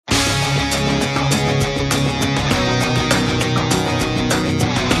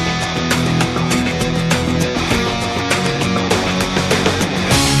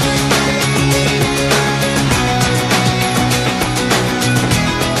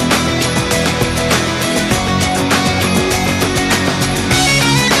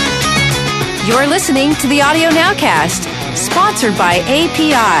You're listening to the Audio Nowcast, sponsored by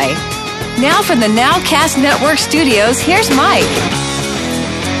API. Now from the Nowcast Network studios, here's Mike.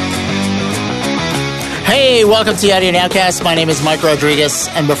 Hey, welcome to the Audio Nowcast. My name is Mike Rodriguez,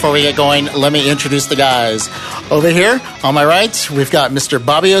 and before we get going, let me introduce the guys. Over here, on my right, we've got Mr.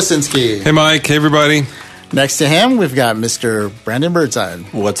 Bobby Osinski. Hey, Mike. Hey, everybody. Next to him, we've got Mr. Brandon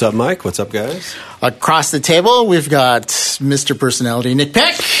Birdside. What's up, Mike? What's up, guys? Across the table, we've got Mr. Personality, Nick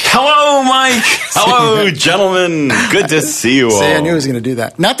Peck. Hello, Mike. Hello, gentlemen. Good to see you all. See, I knew he was going to do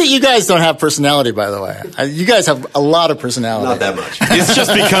that. Not that you guys don't have personality, by the way. You guys have a lot of personality. Not that much. It's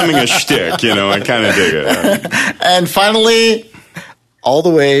just becoming a shtick, I kind of dig it. And finally, all the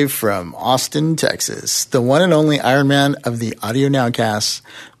way from Austin, Texas, the one and only Iron Man of the Audio Nowcast,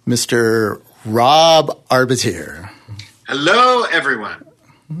 Mr. Rob Arbiter. Hello, everyone.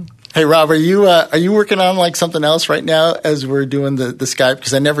 Hey, Rob, are you working on like something else right now as we're doing the Skype?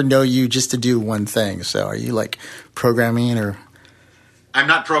 Because I never know you just to do one thing. So are you like programming or? I'm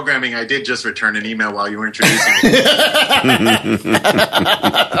not programming. I did just return an email while you were introducing me. But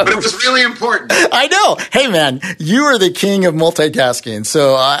it was really important. I know. Hey, man, you are the king of multitasking.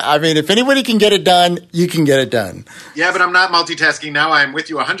 So, I mean, if anybody can get it done, you can get it done. Yeah, but I'm not multitasking now. I'm with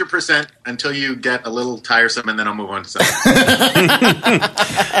you 100% until you get a little tiresome, and then I'll move on to something.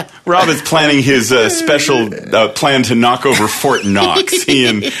 Rob is planning his special plan to knock over Fort Knox. He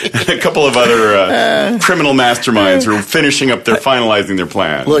and a couple of other criminal masterminds are finishing up finalizing their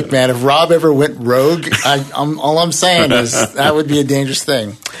plan. Look, man, if Rob ever went rogue, all I'm saying is that would be a dangerous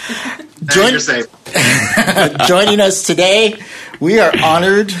thing. You're safe. Joining us today, we are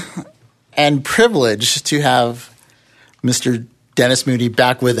honored and privileged to have Mr. Dennis Moody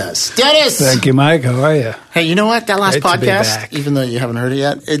back with us. Dennis! Thank you, Mike. How are you? Hey, you know what? That last Great to be podcast, back. even though you haven't heard it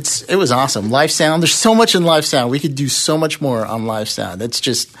yet, it was awesome. Live sound. There's so much in live sound. We could do so much more on live sound. It's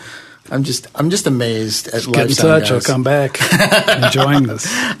just, I'm just amazed at live Get in sound. touch. I'll come back. Enjoying this.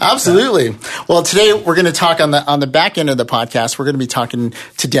 Absolutely. Well, today we're going to talk on the back end of the podcast. We're going to be talking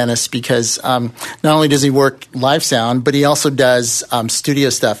to Dennis because not only does he work live sound, but he also does studio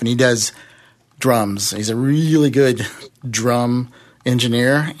stuff and he does drums. He's a really good drum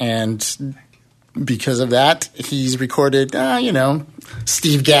engineer, and because of that, he's recorded,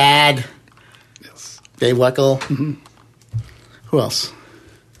 Steve Gadd, Dave Weckl. Mm-hmm. Who else?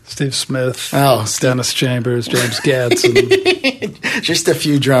 Steve Smith. Oh, Dennis Chambers, James Gadsden. Just a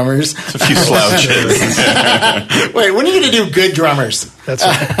few drummers. A few slouches. Wait, when are you going to do good drummers? That's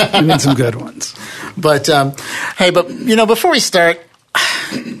right. We need some good ones. But, before we start,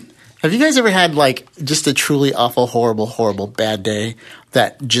 have you guys ever had like just a truly awful, horrible, horrible bad day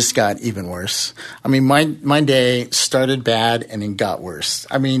that just got even worse? I mean, my day started bad and it got worse.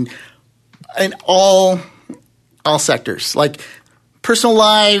 I mean, in all sectors, like personal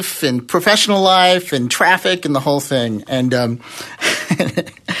life and professional life and traffic and the whole thing. And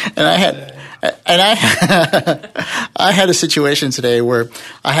I had a situation today where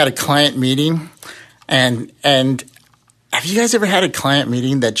I had a client meeting and have you guys ever had a client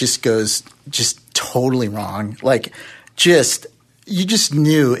meeting that just goes just totally wrong? Like you just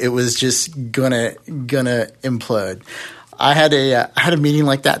knew it was just gonna implode. I had a meeting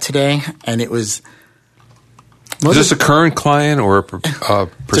like that today, and it was. Is this a current client or a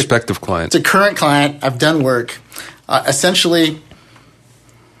prospective client? It's a current client. I've done work. Essentially,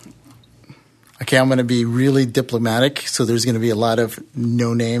 okay, I'm going to be really diplomatic, so there's going to be a lot of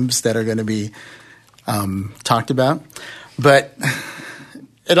no names that are going to be talked about. But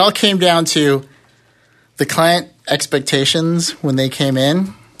it all came down to the client expectations when they came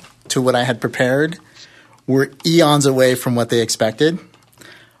in to what I had prepared were eons away from what they expected.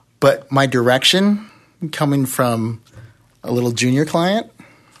 But my direction coming from a little junior client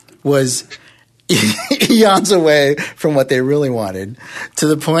was eons away from what they really wanted, to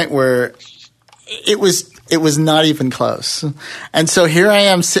the point where it was not even close. And so here I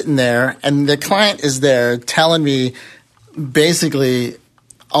am sitting there, and the client is there telling me basically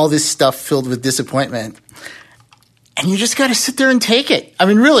all this stuff filled with disappointment. And you just got to sit there and take it. I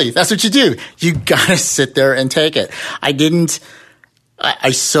mean, really, that's what you do. You got to sit there and take it. I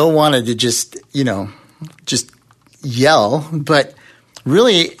so wanted to just yell, but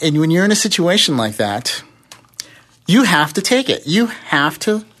really, and when you're in a situation like that, you have to take it. You have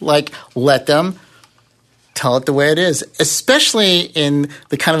to let them tell it the way it is, especially in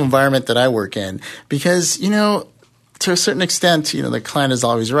the kind of environment that I work in, because, to a certain extent, the client is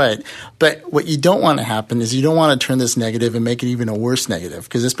always right. But what you don't want to happen is you don't want to turn this negative and make it even a worse negative,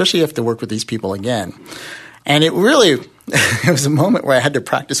 because especially you have to work with these people again. And it really it was a moment where I had to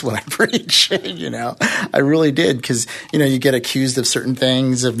practice what I preach. I really did, because you get accused of certain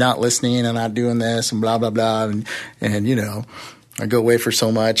things, of not listening and not doing this and blah blah blah, and I go away for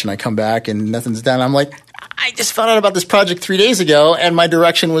so much and I come back and nothing's done. I'm like, I just found out about this project 3 days ago and my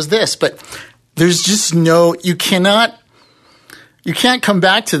direction was this, but there's just you can't come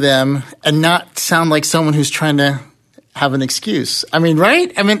back to them and not sound like someone who's trying to have an excuse. I mean,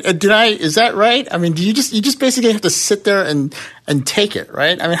 right? I mean, is that right? I mean, you just basically have to sit there and take it,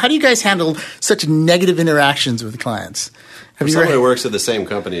 right? I mean, how do you guys handle such negative interactions with clients? Someone who works at the same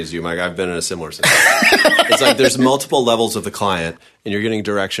company as you, Mike, I've been in a similar situation. It's like there's multiple levels of the client, and you're getting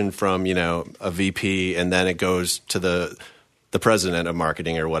direction from, a VP, and then it goes to the president of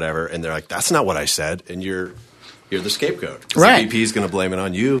marketing or whatever, and they're like, that's not what I said, and you're the scapegoat. Right. The VP is going to blame it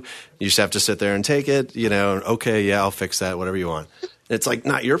on you. You just have to sit there and take it, okay, yeah, I'll fix that, whatever you want. It's like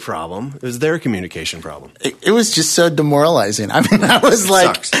not your problem. It was their communication problem. It was just so demoralizing. I mean, I was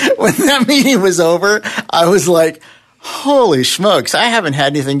like, when that meeting was over, I was like, holy smokes, I haven't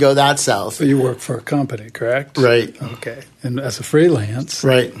had anything go that south. So you work for a company, correct? Right. Okay. And as a freelance,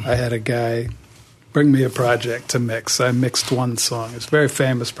 right, I had a guy bring me a project to mix. I mixed one song. It's a very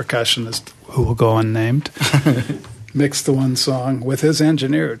famous percussionist who will go unnamed. Mixed the one song with his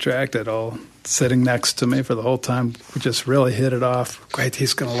engineer who tracked it all, sitting next to me for the whole time. We just really hit it off. Great,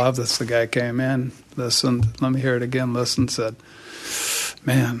 he's going to love this. The guy came in, listened, let me hear it again, listened, said,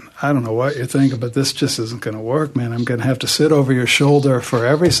 man, I don't know what you're thinking, but this just isn't going to work, man. I'm going to have to sit over your shoulder for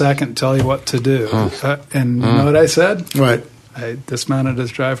every second and tell you what to do. And you know what I said? What? I dismounted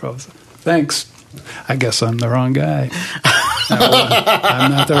his driver. I was like, thanks. I guess I'm the wrong guy.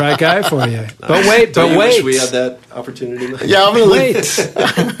 I'm not the right guy for you. But wait, wish we had that opportunity. Yeah, I'm going to wait.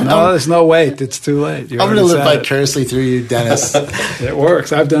 No, there's no wait. It's too late. I'm going to live vicariously through you, Dennis. It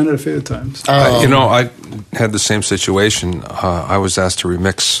works. I've done it a few times. I had the same situation. I was asked to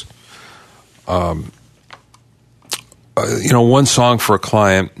remix, one song for a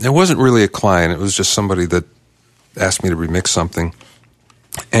client. It wasn't really a client. It was just somebody that asked me to remix something.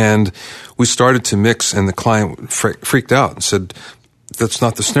 And we started to mix, and the client freaked out and said, that's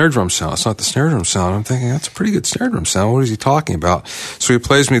not the snare drum sound. It's not the snare drum sound. I'm thinking, that's a pretty good snare drum sound. What is he talking about? So he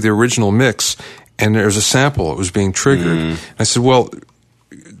plays me the original mix, and there's a sample that was being triggered. And I said, well,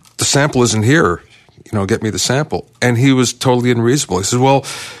 the sample isn't here. Get me the sample. And he was totally unreasonable. He said, well,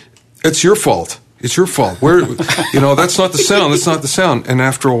 it's your fault. It's your fault. That's not the sound. That's not the sound. And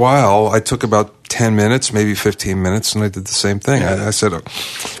after a while, I took about 10 minutes, maybe 15 minutes, and I did the same thing. I said,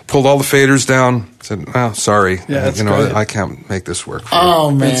 pulled all the faders down. I said, oh, sorry. Yeah, that's great. I can't make this work for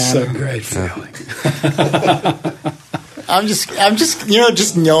you. Man. It's a great feeling. I'm just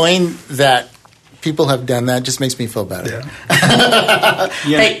just knowing that people have done that just makes me feel better. Yeah.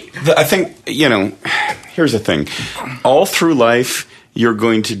 I think, here's the thing. All through life, you're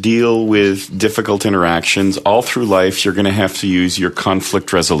going to deal with difficult interactions. All through life, you're going to have to use your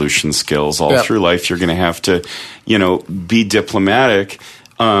conflict resolution skills. All through life, you're going to have to, be diplomatic.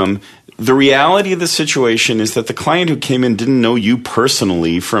 The reality of the situation is that the client who came in didn't know you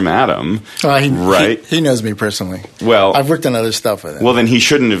personally from Adam, right? He knows me personally. Well, I've worked on other stuff with him. Well, then he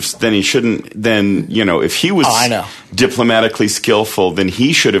shouldn't have. Then if he was diplomatically skillful, then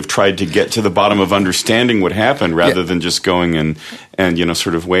he should have tried to get to the bottom of understanding what happened rather than just going and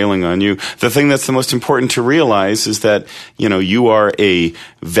sort of wailing on you. The thing that's the most important to realize is that you are a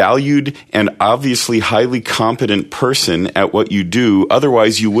valued and obviously highly competent person at what you do.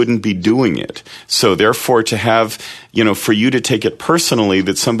 Otherwise, you wouldn't be doing it. So therefore, to have, for you to take it personally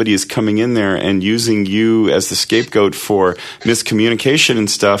that somebody is coming in there and using you as the scapegoat for miscommunication and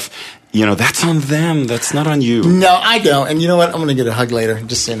stuff, that's on them. That's not on you. No, I don't. And you know what? I'm going to get a hug later,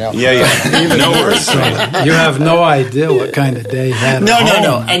 just so you know. Yeah. No worries. You have no idea what kind of day he had. No.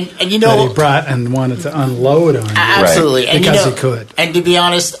 And that he brought and wanted to unload on you. Absolutely. Right. Because he could. And to be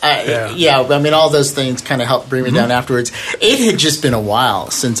honest, all those things kind of helped bring me down afterwards. It had just been a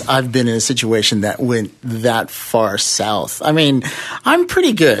while since I've been in a situation that went that far south. I mean, I'm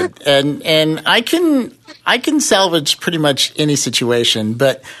pretty good, and I can salvage pretty much any situation,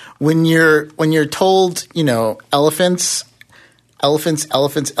 but when you're told, elephants, and then all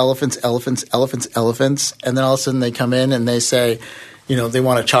of a sudden they come in and they say, they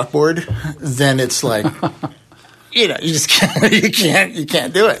want a chalkboard, then it's like, you just can't, you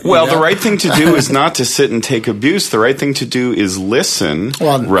can't do it. Well, the right thing to do is not to sit and take abuse. The right thing to do is listen,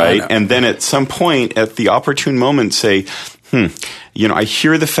 right? And then at some point, at the opportune moment, say, I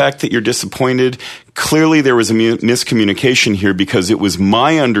hear the fact that you're disappointed. Clearly there was a miscommunication here because it was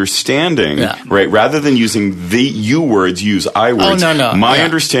my understanding, right? Rather than using the you words, use I words. Oh, no. My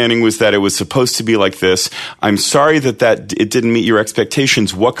understanding was that it was supposed to be like this. I'm sorry that it didn't meet your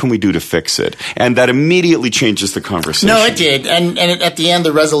expectations. What can we do to fix it? And that immediately changes the conversation. No, it did. And at the end,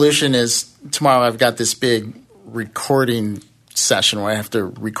 the resolution is tomorrow I've got this big recording session where I have to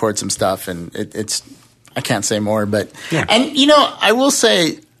record some stuff, and it's I can't say more, but and I will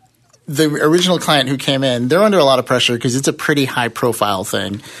say the original client who came in, they're under a lot of pressure because it's a pretty high profile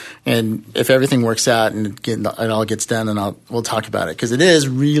thing, and if everything works out and it all gets done, and we'll talk about it because it is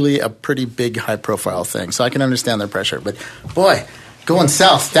really a pretty big high profile thing, so I can understand their pressure. But boy, going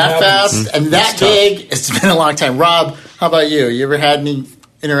south that fast and that big, it's been a long time. Rob, how about you? You ever had any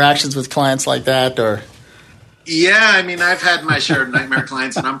interactions with clients like that, or? Yeah, I mean, I've had my share of nightmare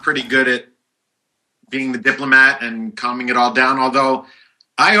clients, and I'm pretty good at being the diplomat and calming it all down. Although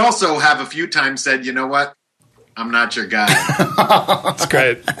I also have a few times said, you know what, I'm not your guy. That's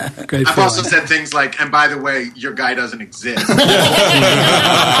great. Great. I've also said things like, and by the way, your guy doesn't exist.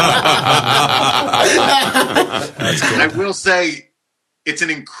 I will say it's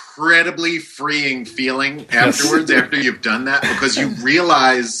an incredibly freeing feeling afterwards, after you've done that, because you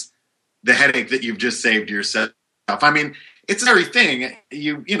realize the headache that you've just saved yourself. I mean, it's a very thing.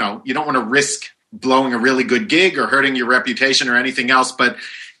 You don't want to risk blowing a really good gig or hurting your reputation or anything else. But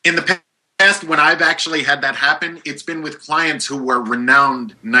in the past, when I've actually had that happen, it's been with clients who were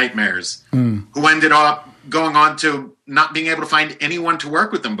renowned nightmares, who ended up going on to not being able to find anyone to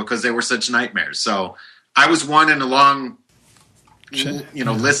work with them because they were such nightmares. So I was one in a long,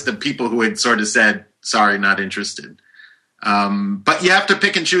 list of people who had sort of said, sorry, not interested. But you have to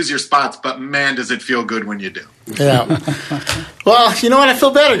pick and choose your spots, but man, does it feel good when you do. Yeah. Well, you know what? I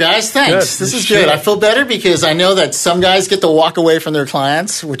feel better, guys. Thanks. This is good. I feel better because I know that some guys get to walk away from their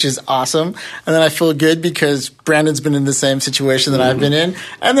clients, which is awesome. And then I feel good because Brandon's been in the same situation that I've been in.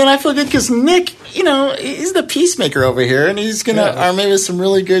 And then I feel good because Nick, he's the peacemaker over here, and he's going to arm me with some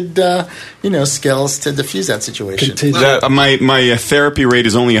really good, skills to diffuse that situation. My therapy rate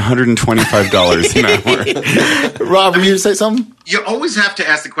is only $125 an hour. Rob, were you to say something? You always have to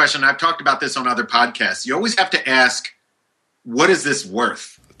ask the question. I've talked about this on other podcasts. You always have to ask, what is this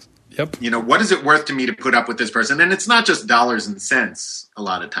worth? Yep. What is it worth to me to put up with this person? And it's not just dollars and cents a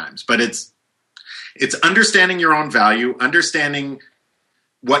lot of times, but it's understanding your own value, understanding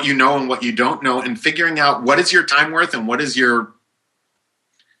what you know and what you don't know, and figuring out what is your time worth and what is your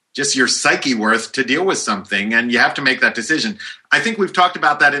psyche worth to deal with something. And you have to make that decision. I think we've talked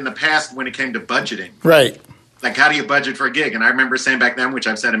about that in the past when it came to budgeting. Right. Like, how do you budget for a gig? And I remember saying back then, which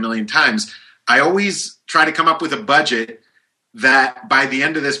I've said a million times, I always try to come up with a budget that by the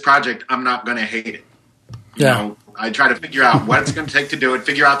end of this project, I'm not going to hate it. I try to figure out what it's going to take to do it,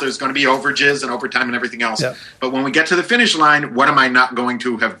 figure out there's going to be overages and overtime and everything else. Yeah. But when we get to the finish line, what am I not going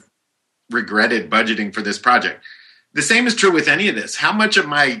to have regretted budgeting for this project? The same is true with any of this. How much of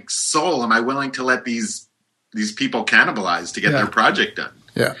my soul am I willing to let these people cannibalize to get their project done?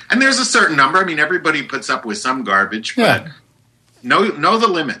 Yeah. And there's a certain number. I mean, everybody puts up with some garbage, but know the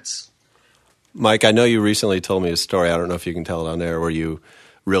limits. Mike, I know you recently told me a story. I don't know if you can tell it on air, where you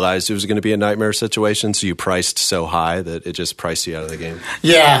realized it was going to be a nightmare situation, so you priced so high that it just priced you out of the game.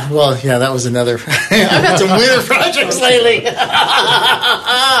 Yeah, well, that was another. I've had some weird projects lately.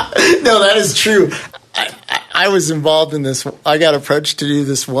 No, that is true. I was involved in this. I got approached to do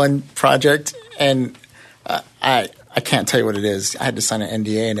this one project, and I can't tell you what it is. I had to sign an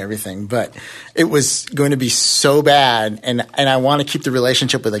NDA and everything, but it was going to be so bad, and I want to keep the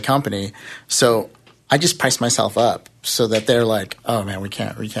relationship with the company, so I just priced myself up so that they're like, oh man, we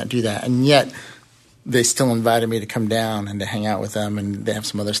can't do that, and yet they still invited me to come down and to hang out with them, and they have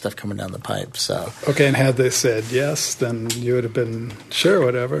some other stuff coming down the pipe. So and had they said yes, then you would have been sure,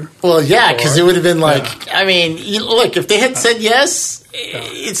 whatever. Well, yeah, because it would have been like, I mean, look, if they had said yes,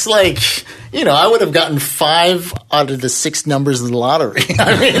 it's like, I would have gotten 5 out of the 6 numbers of the lottery.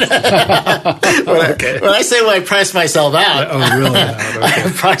 I mean, when I say I priced myself out,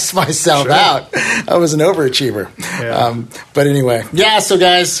 I priced myself out. I was an overachiever. Yeah. But anyway, so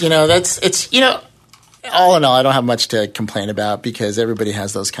guys, all in all, I don't have much to complain about because everybody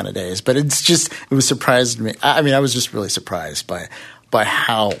has those kind of days. But it was surprised me. I mean, I was just really surprised by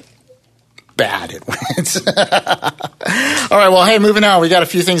how bad it went. All right, well, hey, moving on. We got a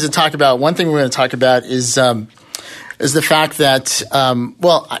few things to talk about. One thing we're going to talk about is the fact that,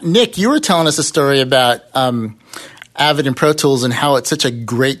 Nick, you were telling us a story about Avid and Pro Tools and how it's such a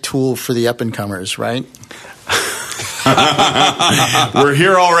great tool for the up-and-comers, right? We're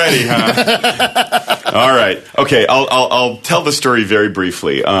here already, huh? All right. Okay, I'll tell the story very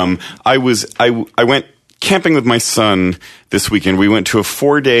briefly. I went camping with my son this weekend. We went to a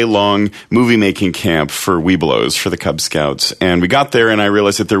 4-day long movie making camp for Webelos, for the Cub Scouts. And we got there and I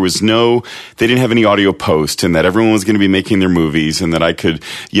realized that they didn't have any audio post and that everyone was going to be making their movies and that I could,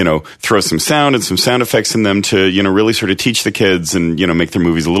 throw some sound and some sound effects in them to, really sort of teach the kids and, make their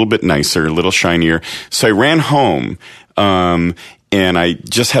movies a little bit nicer, a little shinier. So I ran home, and I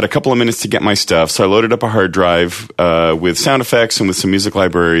just had a couple of minutes to get my stuff. So I loaded up a hard drive with sound effects and with some music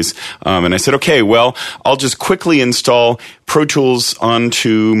libraries. And I said, okay, well, I'll just quickly install Pro Tools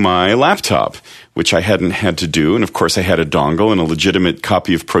onto my laptop, which I hadn't had to do. And of course, I had a dongle and a legitimate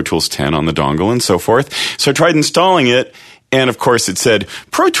copy of Pro Tools 10 on the dongle and so forth. So I tried installing it. And of course it said,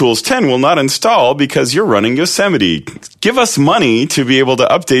 Pro Tools 10 will not install because you're running Yosemite. Give us money to be able to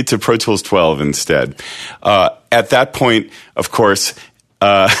update to Pro Tools 12 instead. At that point, of course,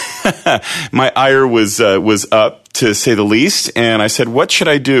 my ire was up, to say the least. And I said, what should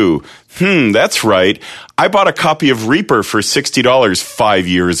I do? That's right. I bought a copy of Reaper for $60 5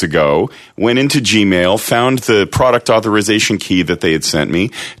 years ago, went into Gmail, found the product authorization key that they had sent me,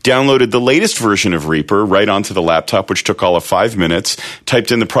 downloaded the latest version of Reaper right onto the laptop, which took all of 5 minutes,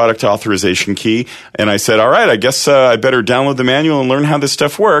 typed in the product authorization key, and I said, all right, I guess I better download the manual and learn how this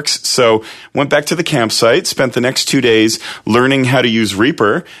stuff works. So went back to the campsite, spent the next 2 days learning how to use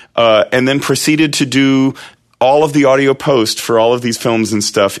Reaper, and then proceeded to do all of the audio post for all of these films and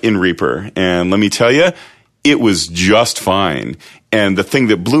stuff in Reaper. And let me tell you, it was just fine. And the thing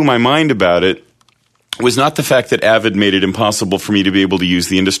that blew my mind about it was not the fact that Avid made it impossible for me to be able to use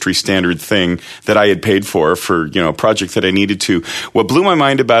the industry standard thing that I had paid for a project that I needed to. What blew my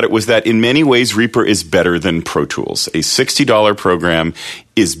mind about it was that in many ways Reaper is better than Pro Tools. A $60 program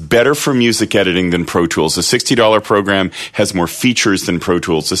is better for music editing than Pro Tools. A $60 program has more features than Pro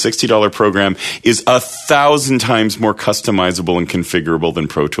Tools. A $60 program is 1,000 times more customizable and configurable than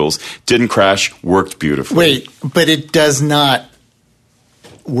Pro Tools. Didn't crash, worked beautifully. Wait, but it does not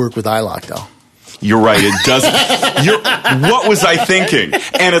work with iLok though. You're right, it doesn't. What was I thinking?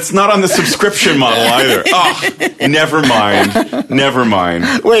 And it's not on the subscription model either. Oh, never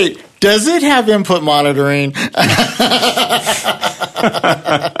mind. Wait, does it have input monitoring?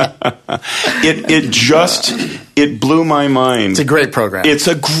 It blew my mind. It's a great program. It's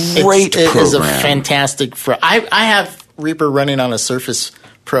a great program. It is a fantastic. I have Reaper running on a Surface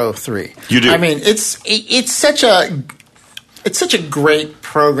Pro 3. You do? I mean, it's such a great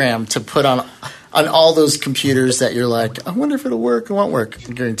program to put on all those computers that you're like, I wonder if it'll work or won't work.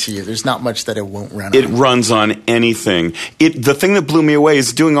 I guarantee you, there's not much that it won't run on. It runs on anything. The thing that blew me away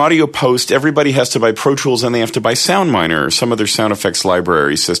is doing audio post, everybody has to buy Pro Tools and they have to buy SoundMiner or some other sound effects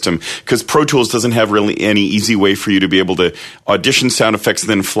library system because Pro Tools doesn't have really any easy way for you to be able to audition sound effects and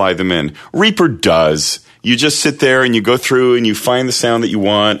then fly them in. Reaper does. You just sit there and you go through and you find the sound that you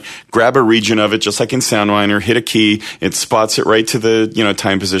want, grab a region of it, just like in SoundMiner, hit a key, it spots it right to the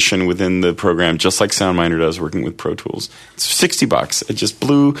time position within the program, just like SoundMiner does working with Pro Tools. It's $60.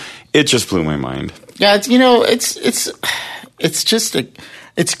 It just blew my mind. Yeah,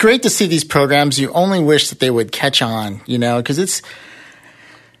 it's great to see these programs. You only wish that they would catch on, because it's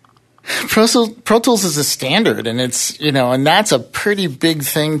Pro Tools is a standard, and it's and that's a pretty big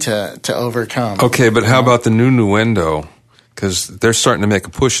thing to overcome. Okay, but how about the new Nuendo? Because they're starting to make a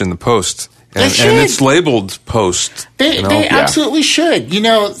push in the post, and it's labeled post. They absolutely should.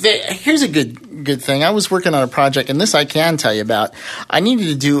 Here's a good thing. I was working on a project, and this I can tell you about. I needed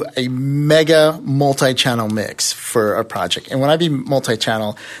to do a mega multi-channel mix for a project, and when I mean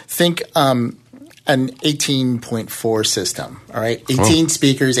multi-channel, think an 18.4 system, all right? 18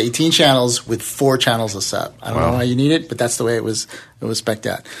 speakers, 18 channels with 4 channels of sub. I don't know why you need it, but that's the way it was spec'd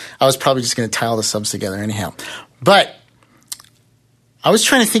out. I was probably just going to tie all the subs together anyhow. But I was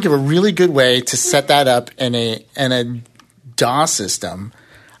trying to think of a really good way to set that up in a DAW system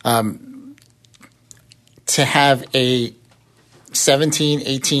to have a 17,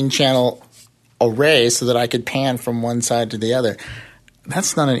 18 channel array so that I could pan from one side to the other.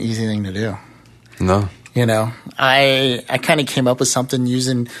 That's not an easy thing to do. No. I kind of came up with something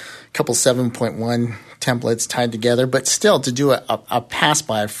using a couple 7.1 templates tied together, but still to do a pass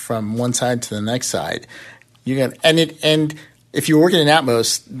by from one side to the next side, and if you're working in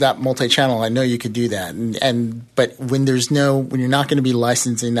Atmos, that multi-channel, I know you could do that. But when you're not going to be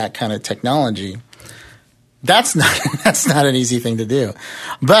licensing that kind of technology, that's not an easy thing to do.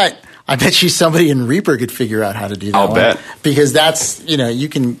 But I bet you somebody in Reaper could figure out how to do that. I'll bet. Because that's, you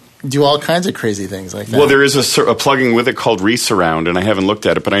can do all kinds of crazy things like that. Well, there is a plugin with it called Resurround, and I haven't looked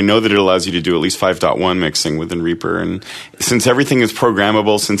at it, but I know that it allows you to do at least 5.1 mixing within Reaper. And since everything is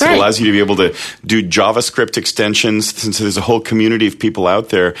programmable, since it allows you to be able to do JavaScript extensions, since there's a whole community of people out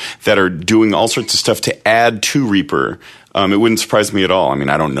there that are doing all sorts of stuff to add to Reaper, it wouldn't surprise me at all. I mean,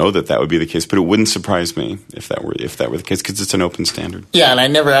 I don't know that would be the case, but it wouldn't surprise me if that were the case, because it's an open standard. Yeah, and I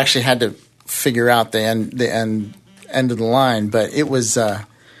never actually had to figure out the end of the line, but it was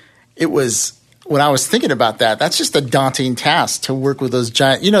when I was thinking about that, that's just a daunting task to work with those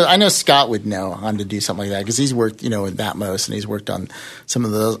giant. I know Scott would know how to do something like that because he's worked, with Atmos and he's worked on some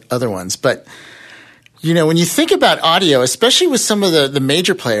of the other ones. But when you think about audio, especially with some of the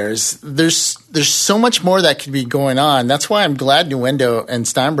major players, there's so much more that could be going on. That's why I'm glad Nuendo and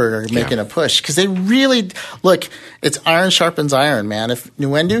Steinberg are making a push, because they really look. It's iron sharpens iron, man. If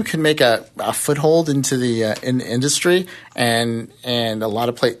Nuendo can make a foothold into the industry and a lot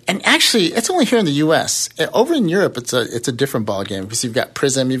of play, and actually it's only here in the U.S. Over in Europe, it's a different ballgame because you've got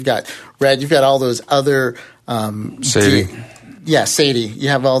Prism, you've got Red, you've got all those other Sadie. Sadie. You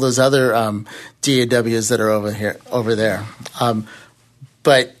have all those other DAWs that are over there.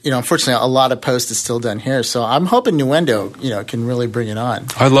 But unfortunately, a lot of post is still done here. So I'm hoping Nuendo, can really bring it on.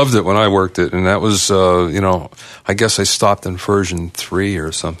 I loved it when I worked it, and that was, I guess I stopped in version 3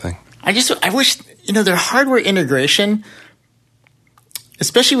 or something. I wish, their hardware integration,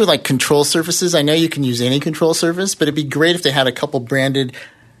 especially with like control surfaces. I know you can use any control surface, but it'd be great if they had a couple branded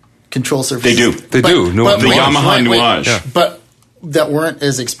control surfaces. They do. The Yamaha Nuage. Yeah. But that weren't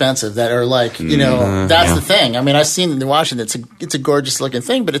as expensive, that are like, that's the thing. I mean, I've seen the Nuage, and it's a gorgeous looking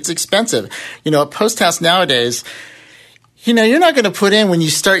thing, but it's expensive. A post house nowadays, you're not going to put in, when you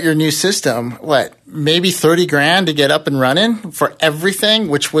start your new system, maybe $30,000 to get up and running for everything,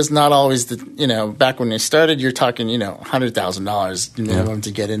 which was not always back when they started, you're talking, $100,000 minimum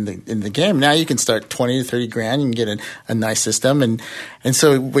to get in the game. Now you can start $20,000 to $30,000. You can get a nice system. And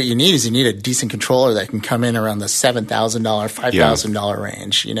so what you need is a decent controller that can come in around the $7,000, $5,000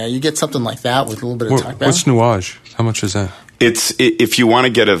 range. You get something like that with a little bit of talk. What's Nuage? How much is that? If you want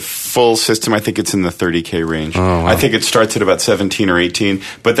to get a full system, I think it's in the $30,000 range. Oh, wow. I think it starts at about 17 or 18,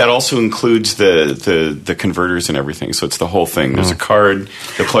 but that also includes the converters and everything. So it's the whole thing. There's a card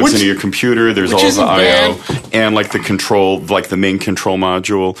that plugs into your computer. There's all the I/O and like the control, like the main control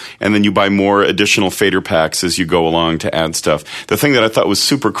module, and then you buy more additional fader packs as you go along to add stuff. The thing that I thought was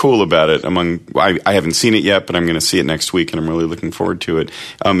super cool about it, I haven't seen it yet, but I'm going to see it next week, and I'm really looking forward to it.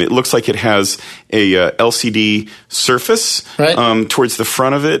 It looks like it has a LCD surface. Right. Towards the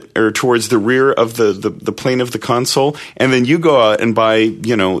front of it, or towards the rear of the plane of the console, and then you go out and buy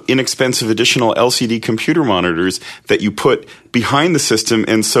inexpensive additional LCD computer monitors that you put behind the system,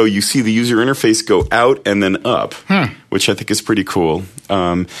 and so you see the user interface go out and then up, which I think is pretty cool.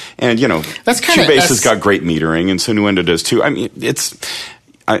 And Cubase has got great metering, and so Nuendo does too. I mean,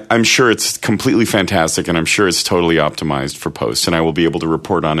 I'm sure it's completely fantastic, and I'm sure it's totally optimized for post, and I will be able to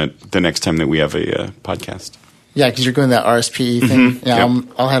report on it the next time that we have a podcast. Yeah, because you're doing that RSPE thing. Mm-hmm. Yeah, yep.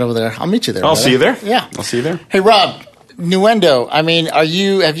 I'll head over there. I'll meet you there. I'll see you there. Yeah, I'll see you there. Hey, Rob, Nuendo. I mean, have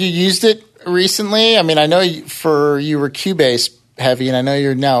you used it recently? I mean, I know you were Cubase heavy, and I know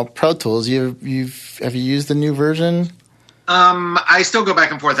you're now Pro Tools. Have you used the new version? I still go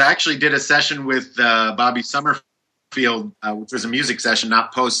back and forth. I actually did a session with Bobby Summerfield, which was a music session,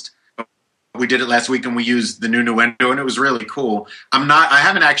 not post. We did it last week, and we used the new Nuendo, and it was really cool. I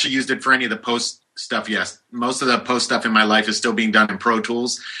haven't actually used it for any of the post stuff yet. Most of the post stuff in my life is still being done in Pro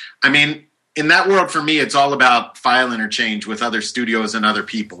Tools. I mean, in that world, for me, it's all about file interchange with other studios and other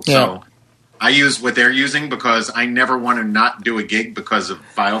people. Yeah. So I use what they're using because I never want to not do a gig because of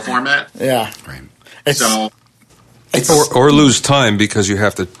file format. Yeah. Right. Or lose time because you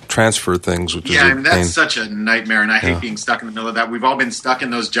have to transfer things, which is that's such a nightmare, and I hate being stuck in the middle of that. We've all been stuck in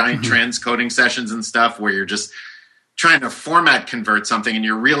those giant transcoding sessions and stuff where you're just trying to format convert something and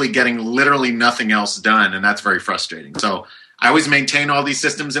you're really getting literally nothing else done, and that's very frustrating. So I always maintain all these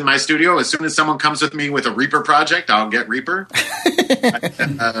systems in my studio. As soon as someone comes with me with a Reaper project, I'll get Reaper.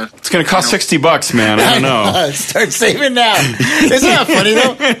 It's going to cost $60, man. I don't know. Start saving now. Isn't that funny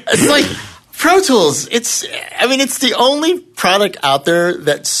though? It's like Pro Tools. It's the only product out there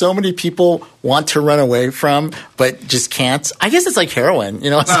that so many people want to run away from, but just can't. I guess it's like heroin.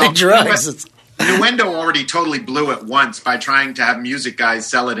 It's like drugs. Nuendo already totally blew it once by trying to have music guys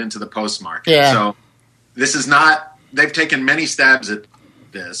sell it into the post market. Yeah. So this is not – they've taken many stabs at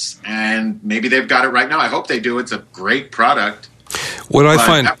this, and maybe they've got it right now. I hope they do. It's a great product.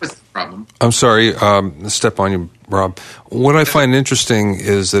 That was the problem. I'm sorry, step on you, Rob. What I find interesting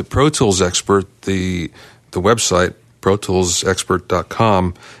is that Pro Tools Expert, the website,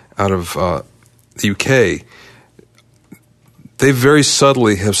 protoolsexpert.com, out of the UK, they very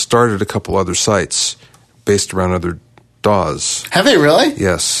subtly have started a couple other sites based around other DAWs. Have they really?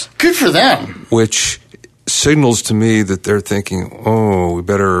 Yes. Good for them. Which signals to me that they're thinking, oh, we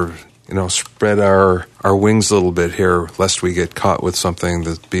better, spread our wings a little bit here, lest we get caught with something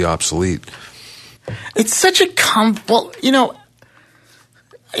that be obsolete. It's such a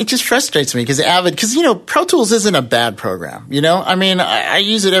it just frustrates me because Pro Tools isn't a bad program. I mean, I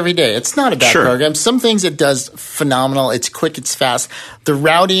use it every day. It's not a bad program. Some things it does phenomenal. It's quick. It's fast. The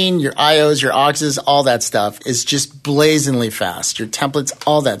routing, your IOs, your AUXs, all that stuff is just blazingly fast. Your templates,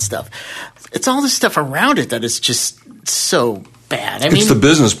 all that stuff. It's all the stuff around it that is just so bad. It's the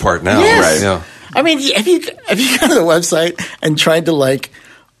business part now, yes. Right? Yeah. I mean, have you gone to the website and tried to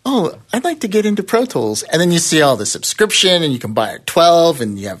I'd like to get into Pro Tools. And then you see all the subscription and you can buy a 12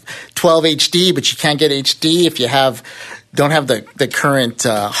 and you have 12 HD, but you can't get HD if you don't have the current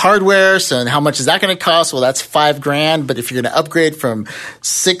hardware. So how much is that going to cost? Well, that's $5,000. But if you're going to upgrade from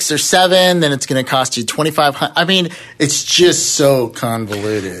 6 or 7, then it's going to cost you $2,500. I mean, it's just so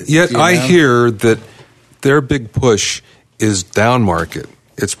convoluted. Yet I hear that their big push is down market.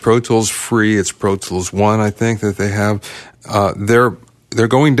 It's Pro Tools Free. It's Pro Tools One, I think, that they have. They're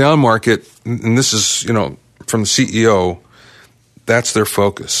going down market, and this is, from the CEO, that's their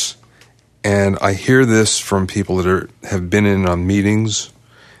focus. And I hear this from people that have been in on meetings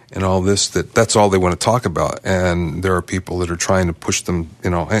and all this, that's all they want to talk about. And there are people that are trying to push them,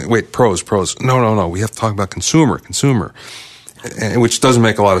 hey, wait, pros. No, we have to talk about consumer, which doesn't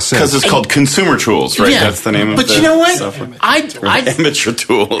make a lot of sense. Because it's called Consumer Tools, right? Yeah, that's the name of it. But you know what? Amateur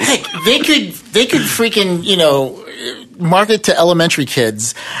tools. Heck, they could freaking, market to elementary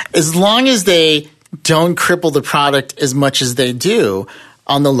kids as long as they don't cripple the product as much as they do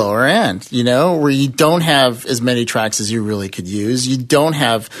on the lower end, where you don't have as many tracks as you really could use. You don't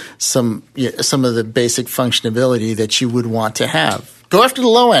have some of the basic functionality that you would want to have. Go after the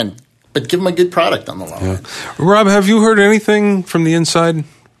low end, but give them a good product on the low end. Rob, have you heard anything from the inside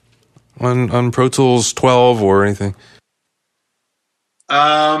on Pro Tools 12 or anything?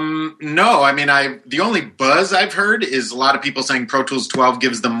 No, I mean, the only buzz I've heard is a lot of people saying Pro Tools 12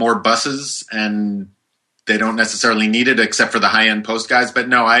 gives them more buses and they don't necessarily need it except for the high-end post guys. But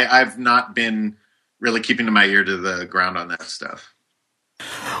no, I've not been really keeping my ear to the ground on that stuff.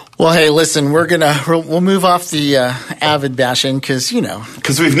 Well, hey, listen, we'll move off the Avid bashing because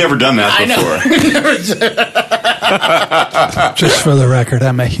we've never done that before. Just for the record,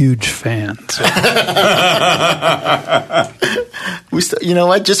 I'm a huge fan. So. You know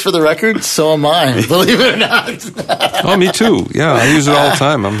what? Just for the record, so am I. Believe it or not. Oh, me too. Yeah, I use it all the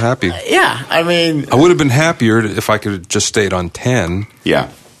time. I'm happy. Yeah, I mean, I would have been happier if I could have just stayed on 10.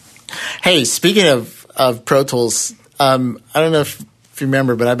 Yeah. Hey, speaking of Pro Tools, I don't know if you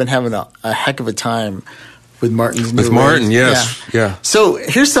remember, but I've been having a heck of a time with Martin's new Martin, yes. Yeah. So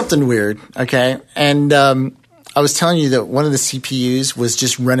here's something weird, okay? And I was telling you that one of the CPUs was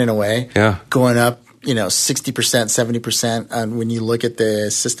just running away, going up, 60%, 70% when you look at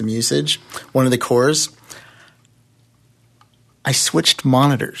the system usage, one of the cores. I switched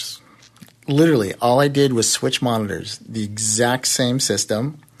monitors. Literally, all I did was switch monitors, the exact same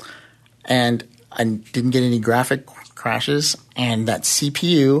system, and I didn't get any graphic crashes, and that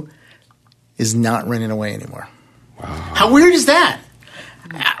CPU is not running away anymore. Wow. How weird is that?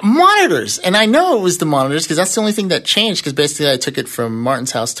 Monitors. And I know it was the monitors because that's the only thing that changed because basically I took it from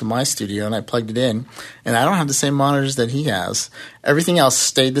Martin's house to my studio and I plugged it in, and I don't have the same monitors that he has. Everything else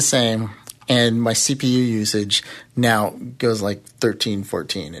stayed the same, and my CPU usage now goes like 13,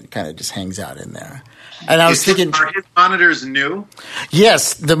 14 and kind of just hangs out in there. And I was thinking, are his monitors new?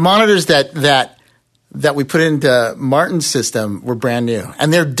 Yes, the monitors that we put into Martin's system were brand new.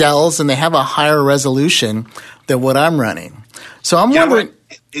 And they're Dells, and they have a higher resolution than what I'm running. So I'm wondering...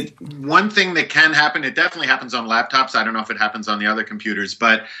 one thing that can happen, it definitely happens on laptops. I don't know if it happens on the other computers,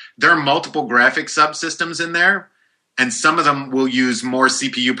 but there are multiple graphic subsystems in there, and some of them will use more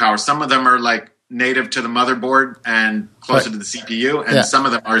CPU power. Some of them are like native to the motherboard and closer to the CPU, and some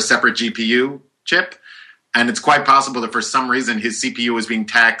of them are a separate GPU chip. And it's quite possible that for some reason his CPU is being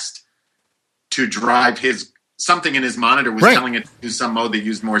taxed to drive something in his monitor was telling it to do some mode that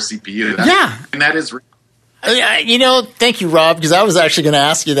used more CPU. And that is... thank you, Rob, because I was actually going to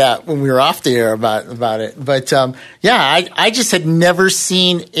ask you that when we were off the air about it. But, I just had never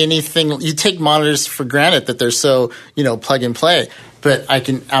seen anything. You take monitors for granted that they're so, plug and play. But I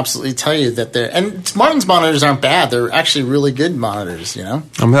can absolutely tell you that and Martin's monitors aren't bad. They're actually really good monitors,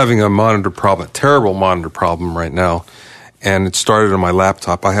 I'm having a monitor problem, a terrible monitor problem right now. And it started on my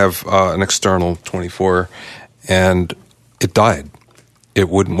laptop. I have an external 24, and it died. it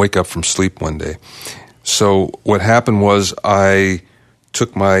wouldn't wake up from sleep one day. So what happened was I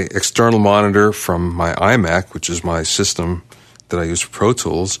took my external monitor from my iMac, which is my system that I use for Pro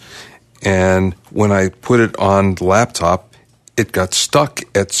Tools, and when I put it on the laptop, it got stuck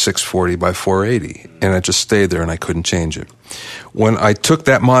at 640 by 480, and it just stayed there, and I couldn't change it. When I took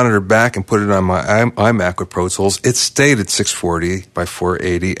that monitor back and put it on my iMac with Pro Tools, it stayed at 640 by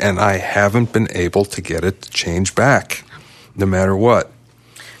 480, and I haven't been able to get it to change back, no matter what.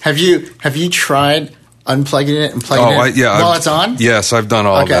 Have you tried unplugging it and plugging it while it's on? Yes, I've done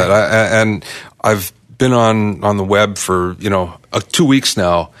all of that. And I've been on the web for 2 weeks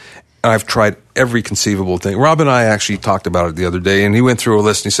now, and I've tried every conceivable thing. Rob and I actually talked about it the other day, and he went through a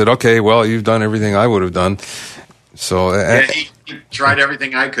list, and he said, okay, well, you've done everything I would have done. So he tried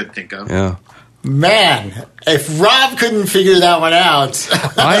everything I could think of. Yeah. Man, if Rob couldn't figure that one out.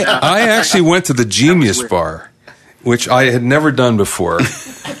 I actually went to the Genius Bar, which I had never done before.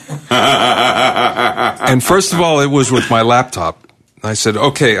 And first of all, it was with my laptop. I said,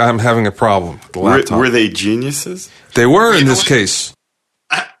 okay, I'm having a problem with the laptop. Were they geniuses? They were in this case.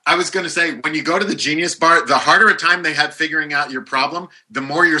 I was going to say, when you go to the Genius Bar, the harder a time they have figuring out your problem, the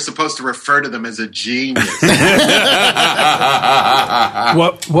more you're supposed to refer to them as a genius.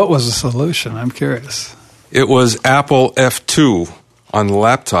 What was the solution? I'm curious. It was Apple F2 on the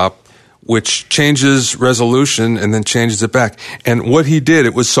laptop, which changes resolution and then changes it back. And what he did,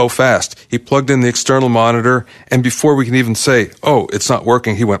 it was so fast. He plugged in the external monitor, and before we can even say, oh, it's not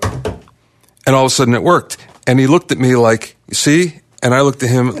working, he went, and all of a sudden it worked. And he looked at me like, you see? And I looked at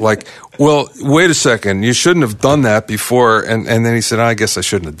him like, well, wait a second, you shouldn't have done that before. And then he said, I guess I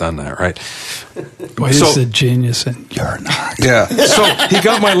shouldn't have done that, right? Well, he's a genius, and you're not. Yeah. So he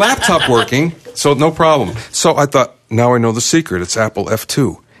got my laptop working, so no problem. So I thought, now I know the secret. It's Apple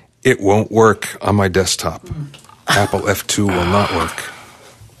F2. It won't work on my desktop. Apple F2 will not work.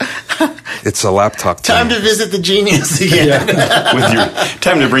 It's a laptop thing. Time to visit the Genius again.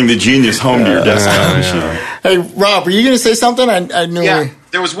 Time to bring the Genius home to your desktop machine. Hey, Rob, were you going to say something? I knew. Yeah,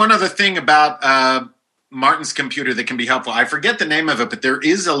 there was one other thing about Martin's computer that can be helpful. I forget the name of it, but there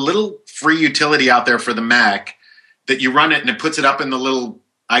is a little free utility out there for the Mac that you run it and it puts it up in the little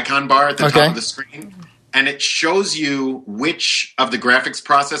icon bar at the top of the screen. And it shows you which of the graphics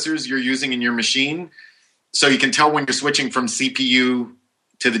processors you're using in your machine. So you can tell when you're switching from CPU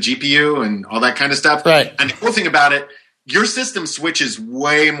to the GPU and all that kind of stuff. Right. And the cool thing about it, your system switches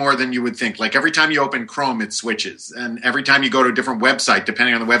way more than you would think. Like every time you open Chrome, it switches. And every time you go to a different website,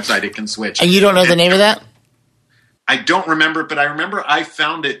 depending on the website, it can switch. And you don't know the name of that? I don't remember, but I remember I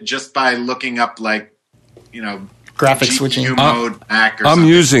found it just by looking up graphic GPU switching mode Mac or I'm something.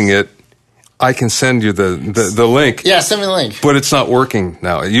 using it. I can send you the link. Yeah, send me the link. But it's not working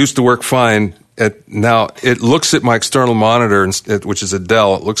now. It used to work fine. Now it looks at my external monitor, which is a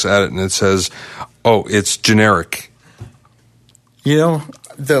Dell. It looks at it and it says, oh, it's generic.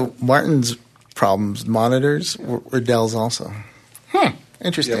 The Martin's problems, monitors, were Dell's also.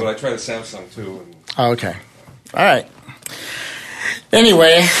 Interesting. Yeah, but I tried a Samsung too. Oh, okay. All right.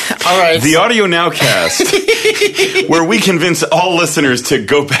 Anyway, all right. The Audio Nowcast, where we convince all listeners to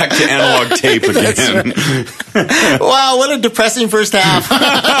go back to analog tape again. Wow, what a depressing first half.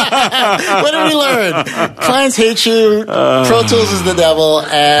 What did we learn? Clients hate you, Pro Tools is the devil,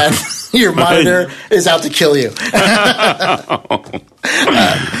 and your monitor is out to kill you.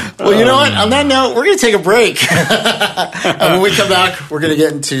 Well, you know what? On that note, we're going to take a break. And when we come back, we're going to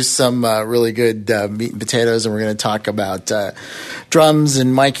get into some really good meat and potatoes, and we're going to talk about drums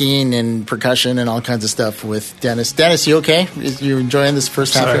and miking and percussion and all kinds of stuff with Dennis. Dennis, you okay? You enjoying this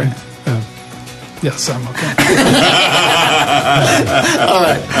first half here? Yes, I'm okay. All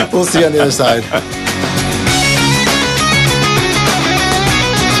right. We'll see you on the other side.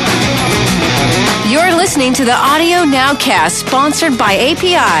 You're listening to the Audio Nowcast, sponsored by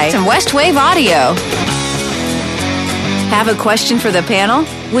API and Westwave Audio. Have a question for the panel?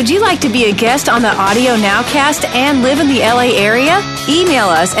 Would you like to be a guest on the Audio Nowcast and live in the LA area? Email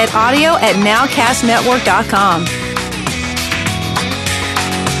us at audio@nowcastnetwork.com.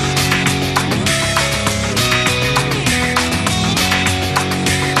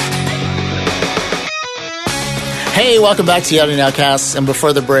 Hey, welcome back to the Audio Nowcast. And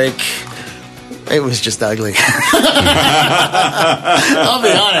before the break, it was just ugly. I'll be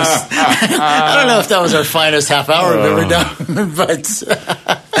honest. I don't know if that was our finest half hour we've ever done, but it's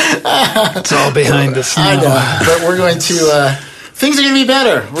all behind us now. I know, but we're going to. Things are going to be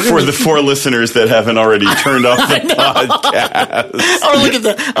better. For the 4 listeners that haven't already turned off the podcast. I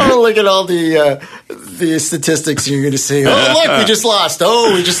want to look at all the the statistics, and you're going to see, oh, look, we just lost.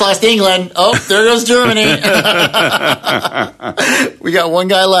 Oh, we just lost England. Oh, there goes Germany. We got one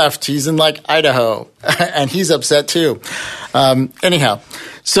guy left. He's in like Idaho, and he's upset too. Anyhow,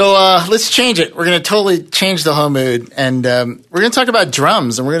 so let's change it. We're going to totally change the whole mood, and we're going to talk about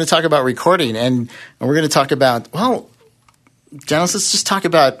drums, and we're going to talk about recording, and we're going to talk about, well, Dennis, let's just talk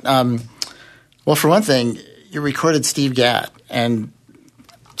about, well, for one thing, you recorded Steve Gadd, and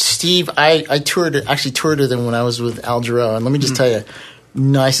Steve, I toured with him when I was with Al Jarreau, and let me just tell you,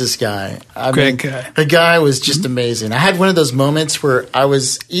 nicest guy. Great guy. The guy was just amazing. I had one of those moments where I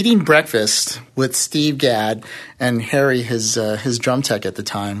was eating breakfast with Steve Gadd and Harry, his drum tech at the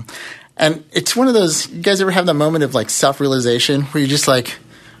time, and it's one of those. You guys ever have that moment of like self-realization where you're just like,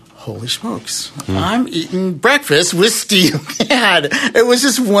 holy smokes, I'm eating breakfast with Steve Gadd. It was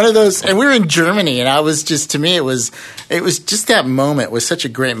just one of those, and we were in Germany, and I was just, to me, it was just that moment was such a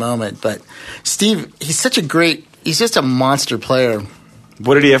great moment. But Steve, he's just a monster player.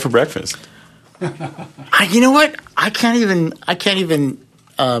 What did he have for breakfast? You know what? I don't even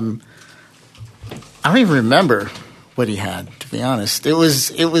remember what he had, to be honest. It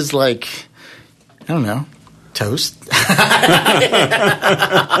was like, I don't know. Toast.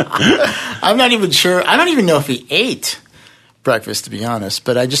 I'm not even sure. I don't even know if he ate breakfast, to be honest.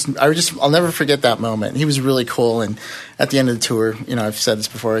 But I'll never forget that moment. He was really cool. And at the end of the tour, I've said this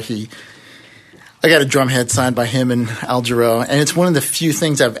before, I got a drum head signed by him and Al Jarreau, and it's one of the few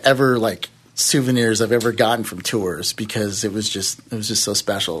things I've ever souvenirs I've ever gotten from tours because it was just so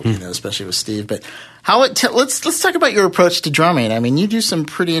special, especially with Steve. But let's talk about your approach to drumming. I mean, you do some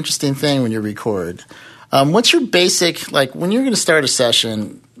pretty interesting thing when you record. What's your basic, when you're going to start a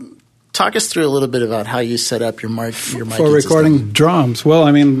session, talk us through a little bit about how you set up your mic for recording system. Drums. Well,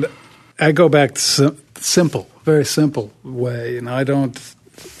 I mean, I go back to very simple way. I don't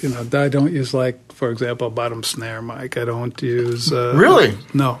use, for example, a bottom snare mic. I don't use really?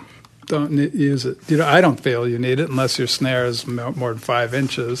 No, don't use it. I don't feel you need it unless your snare is more than 5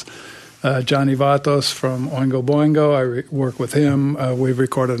 inches. Johnny Vatos from Oingo Boingo, I work with him. We've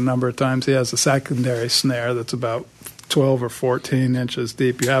recorded a number of times. He has a secondary snare that's about 12 or 14 inches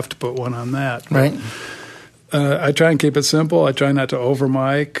deep. You have to put one on that. Right. I try and keep it simple. I try not to over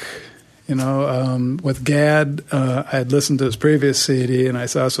mic. With Gadd, I had listened to his previous CD and I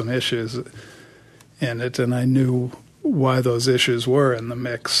saw some issues in it, and I knew why those issues were in the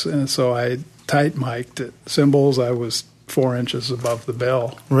mix. And so I tight mic'd it. Cymbals, I was 4 inches above the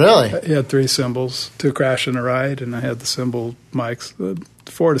bell. Really? He had 3 cymbals, 2 crash and a ride, and I had the cymbal mics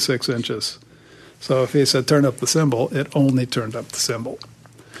 4 to 6 inches. So if he said turn up the cymbal, it only turned up the cymbal.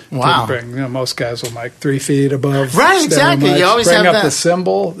 Wow. Most guys will mic 3 feet above. Right, exactly. Mics. You always bring have up that. the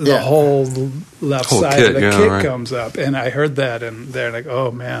cymbal, the whole left side kit, of the kit right. comes up. And I heard that, and they're like,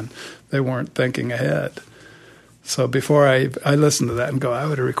 oh, man, they weren't thinking ahead. So before I listened to that and go, I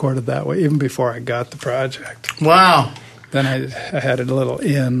would have recorded that way, even before I got the project. Wow. Then I had a little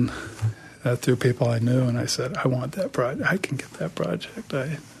in through people I knew, and I said, I want that project. I can get that project.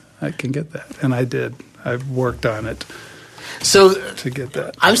 I can get that. And I did. I've worked on it. So to get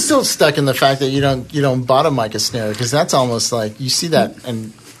that, I'm still stuck in the fact that you don't bottom mic a snare, because that's almost like you see that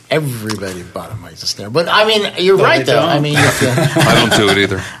and everybody bottom mics a snare. But I mean, you're right though. I mean, I don't do it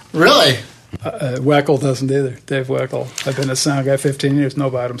either. Really? Weckel doesn't either. Dave Weckel. I've been a sound guy 15 years. No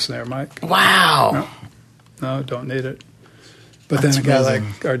bottom snare mic. Wow. No, don't need it. But That's then a guy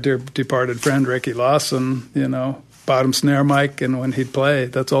amazing. like our dear departed friend Ricky Lawson, bottom snare mic, and when he'd play,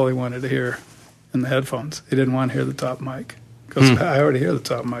 that's all he wanted to hear in the headphones. He didn't want to hear the top mic. Because I already hear the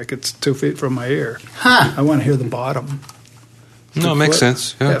top mic. It's 2 feet from my ear. Huh. I want to hear the bottom. No, it makes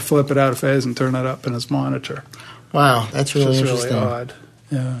sense. Yeah. Flip it out of phase and turn it up in his monitor. Wow, that's really It's interesting. really odd.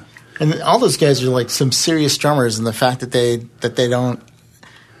 Yeah. And all those guys are like some serious drummers, and the fact that they don't,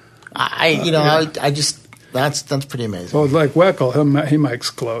 I just that's pretty amazing. Well, like Weckel, he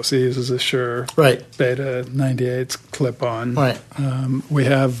mics close. He uses a Shure Beta 98 clip-on. Right. We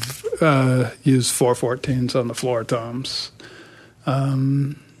have used 414s on the floor toms.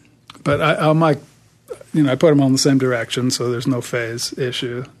 But I'll mic, I put them on the same direction, so there's no phase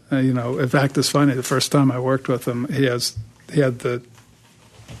issue. In fact, it's funny. The first time I worked with him, he had the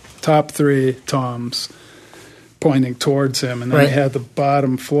top 3 toms pointing towards him, and then he had the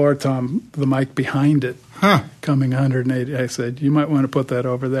bottom floor tom, the mic behind it, coming 180. I said, you might want to put that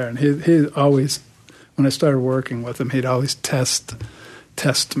over there. And he always, when I started working with him, he'd always test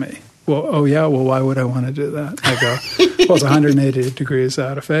me. Well, why would I want to do that? I go, well, it's 180 degrees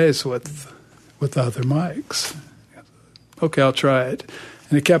out of phase with other mics. Okay, I'll try it.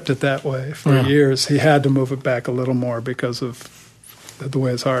 And he kept it that way for years. He had to move it back a little more because of the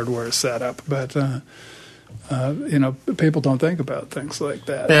way his hardware is set up. But people don't think about things like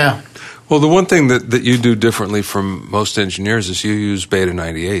that. Yeah. Well, the one thing that you do differently from most engineers is you use Beta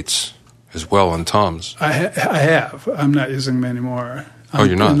 98s as well on toms. I have. I'm not using them anymore.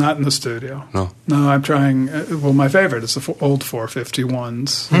 You're not? I'm not in the studio. No, I'm trying. Well, my favorite is the old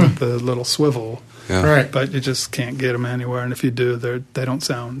 451s with the little swivel. Yeah. Right. But you just can't get them anywhere, and if you do, they don't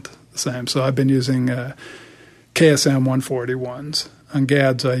sound the same. So I've been using KSM 141s. On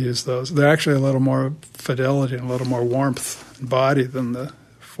GADs, I use those. They're actually a little more fidelity and a little more warmth and body than the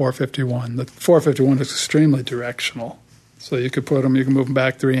 451. The 451 is extremely directional. So you could put them, you can move them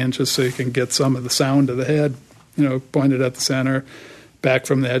back 3 inches so you can get some of the sound of the head, pointed at the center, back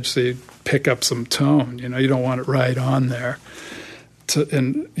from the edge so you pick up some tone. You don't want it right on there.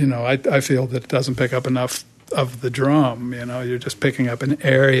 I feel that it doesn't pick up enough of the drum. You're just picking up an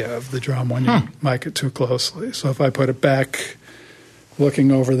area of the drum when you mic it too closely. So if I put it back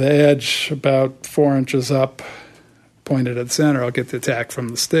looking over the edge about 4 inches up, pointed at the center, I'll get the attack from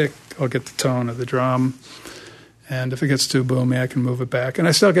the stick. I'll get the tone of the drum. And if it gets too boomy, I can move it back. And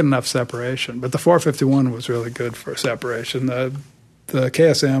I still get enough separation. But the 451 was really good for separation. The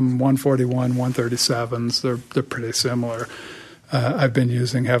KSM 141, 137s, they're pretty similar. I've been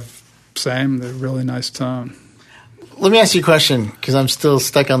using have same. They're really nice tone. Let me ask you a question because I'm still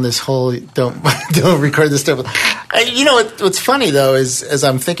stuck on this whole don't record this stuff. What's funny though is as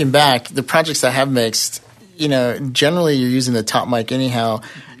I'm thinking back, the projects I have mixed, generally you're using the top mic anyhow.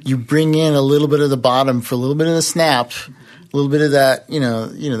 You bring in a little bit of the bottom for a little bit of the snap, a little bit of that,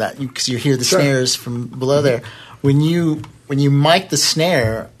 that because you hear the snares from below there. When you mic the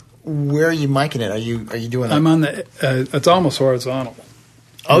snare, where are you miking it? Are you doing that? I'm on the. It's almost horizontal.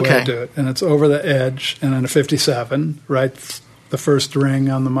 Okay. I do it, and it's over the edge, and on a 57, right, the first ring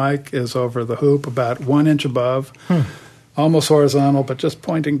on the mic is over the hoop, about 1 inch above, almost horizontal, but just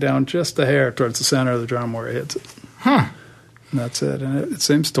pointing down just a hair towards the center of the drum where it hits it. And that's it, and it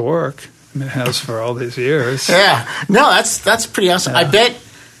seems to work. It has for all these years. Yeah, no, that's pretty awesome. Yeah.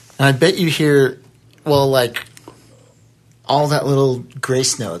 I bet you hear, all that little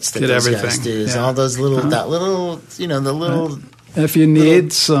grace notes that those guys do, all those little, that little, the little. And if you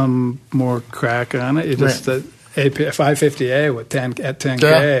need some more crack on it, you just the 550A with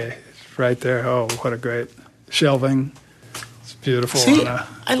 10K right there. Oh, what a great shelving! It's beautiful. See,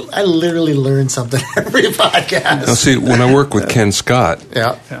 I literally learn something every podcast. Now, see, when I work with Ken Scott,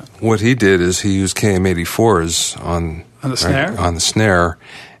 yeah, what he did is he used KM84s on the snare. On the snare.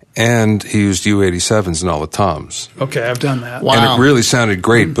 And he used U87s and all the toms. Okay, I've done that. Wow. And it really sounded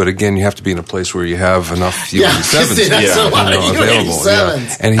great, but again, you have to be in a place where you have enough U87s available.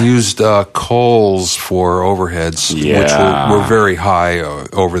 Yeah. And he used Coles for overheads, which were very high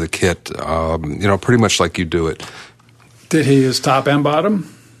over the kit, pretty much like you do it. Did he use top and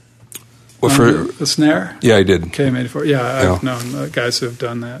bottom? Well, for the snare? Yeah, I did. KM84. Yeah, I've known guys who have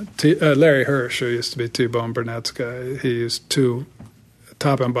done that. Larry Hirsch, who used to be T-Bone Burnett's guy, he used two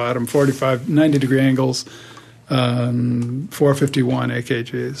top and bottom, 45, 90-degree angles, 451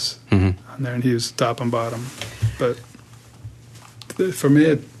 AKGs on there, and he used top and bottom. But for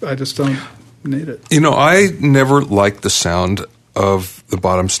me, I just don't need it. I never liked the sound of the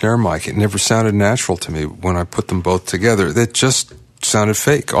bottom snare mic. It never sounded natural to me when I put them both together. It just sounded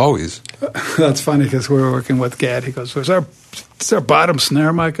fake, always. That's funny because we were working with Gad. He goes, is there bottom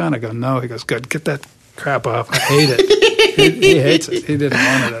snare mic on? I go, no. He goes, good, get that crap off. I hate it. He hates it. He didn't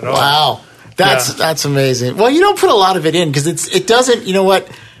want it at all. Wow. That's amazing. Well, you don't put a lot of it in because it doesn't,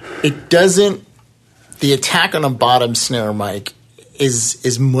 it doesn't, the attack on a bottom snare mic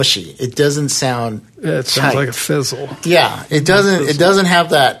is mushy. It doesn't sound it sounds like a fizzle. Yeah. It doesn't have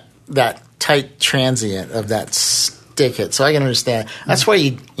that tight transient of that stick hit. So I can understand. That's why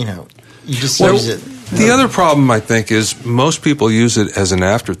you just use it. The other problem, I think, is most people use it as an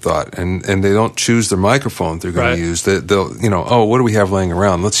afterthought, and they don't choose their microphone they're going to use. They'll, what do we have laying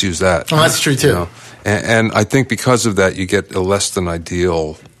around? Let's use that. Oh, that's true, too. And I think because of that, you get a less than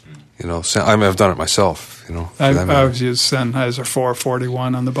ideal, sound. I mean, I've done it myself, I've used Sennheiser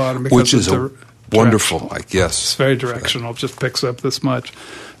 441 on the bottom. Because which is a wonderful, yes. It's very directional. It just picks up this much.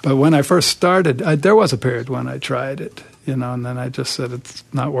 But when I first started, there was a period when I tried it. And then I just said it's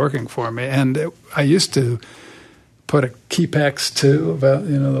not working for me. And I used to put a Keypex too, the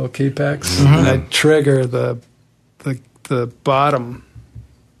little Keypex, and I'd trigger the bottom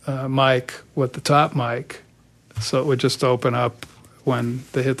mic with the top mic, so it would just open up when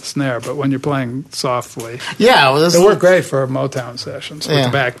they hit the snare. But when you're playing softly, it worked great for Motown sessions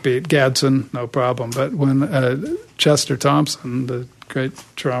with the backbeat. Gadsden, no problem. But when Chester Thompson, the great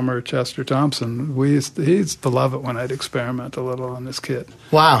drummer Chester Thompson, he used to love it when I'd experiment a little on this kit.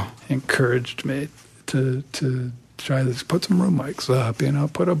 Wow. He encouraged me to try this, put some room mics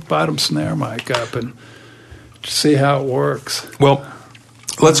up, put a bottom snare mic up and see how it works. Well,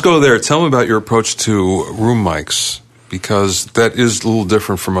 let's go there. Tell me about your approach to room mics, because that is a little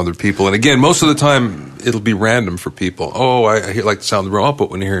different from other people. And again, most of the time, it'll be random for people. Oh, I like the sound of the room. I'll put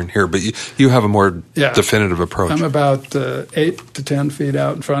one here and here. But you have a more definitive approach. I'm about 8 to 10 feet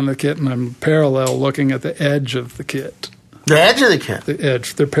out in front of the kit, and I'm parallel looking at the edge of the kit. The edge of the kit? The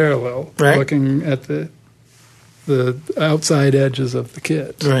edge. They're parallel. Right. Looking at the outside edges of the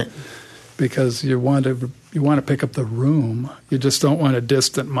kit. Right. Because you want to pick up the room. You just don't want a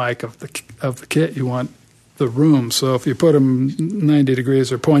distant mic of the kit. You want the room. So if you put them 90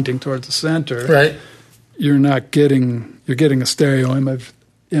 degrees or pointing towards the center, right, you're getting a stereo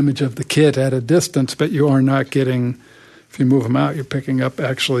image of the kit at a distance, but you are not getting, if you move them out, you're picking up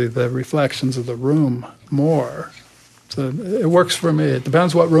actually the reflections of the room more. So it works for me. It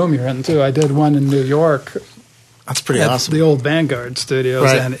depends what room you're in, too. I did one in New York. That's pretty awesome. The old Vanguard studios,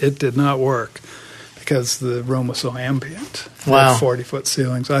 right, and it did not work because the room was so ambient. Wow. 40-foot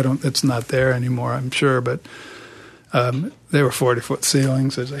ceilings. It's not there anymore, I'm sure, but they were 40-foot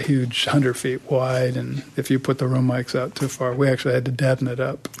ceilings. There's a huge 100 feet wide, and if you put the room mics out too far, we actually had to deaden it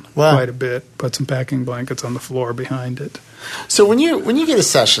up quite a bit, put some packing blankets on the floor behind it. So when you get a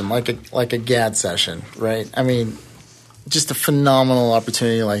session, like a GAD session, right? I mean, just a phenomenal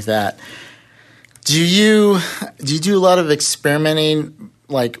opportunity like that. Do you do a lot of experimenting,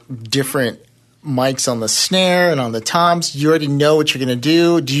 like different mics on the snare and on the toms? You already know what you're going to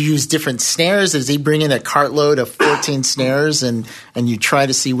do. Do you use different snares? Does he bring in a cartload of 14 snares and you try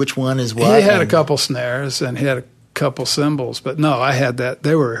to see which one is what? He had a couple snares and he had a couple cymbals, but no, I had that.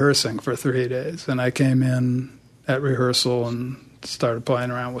 They were rehearsing for 3 days, and I came in at rehearsal and started playing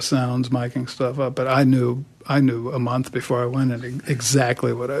around with sounds, miking stuff up. But I knew a month before I went in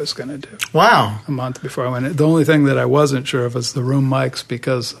exactly what I was going to do. Wow. A month before I went in. The only thing that I wasn't sure of was the room mics,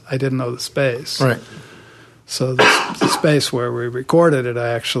 because I didn't know the space. Right. So the space where we recorded it, I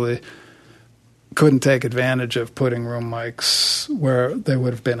actually couldn't take advantage of putting room mics where they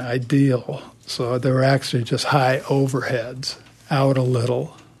would have been ideal. So they were actually just high overheads, out a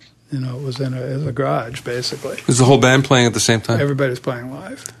little. You know, it was in a garage, basically. Was the whole band playing at the same time? Everybody's playing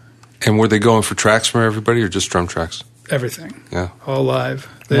live. And were they going for tracks from everybody or just drum tracks? Everything. Yeah. All live.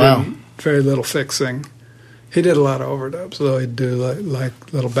 Wow. Very little fixing. He did a lot of overdubs, though. He'd do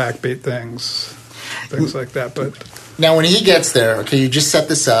like little backbeat things like that. But now when he gets there, okay, you just set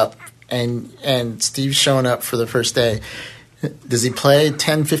this up, and Steve's showing up for the first day. Does he play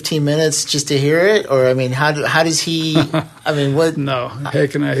 10, 15 minutes just to hear it? Or, I mean, how does he, I mean, what? No. Hey,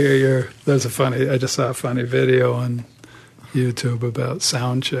 can I hear I just saw a funny video on YouTube about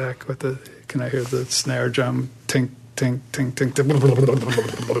sound check can I hear the snare drum tink, tink, tink, tink, tink.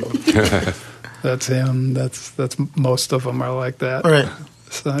 That's him. That's most of them are like that. Right.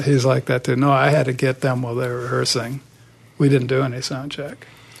 So he's like that too. No, I had to get them while they were rehearsing. We didn't do any sound check.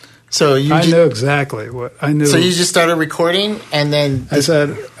 So I knew exactly what I knew. So you just started recording, and then I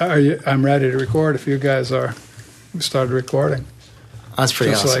said, "I'm ready to record. If you guys are," we started recording. That's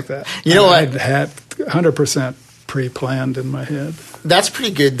pretty just awesome. like that. You know what? I had 100% pre-planned in my head. That's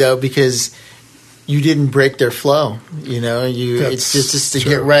pretty good though, because you didn't break their flow. You know, it's just to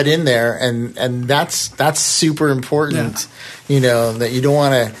get right in there, and that's super important. Yeah. You know, that you don't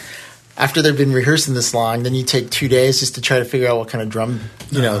want to. After they've been rehearsing this long, then you take 2 days just to try to figure out what kind of drum,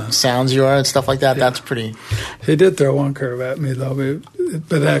 sounds you are and stuff like that. Yeah. That's pretty. He did throw one curve at me though,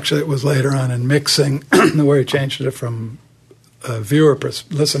 but actually it was later on in mixing where he changed it from a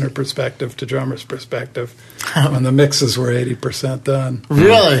listener perspective to drummer's perspective when the mixes were 80% done.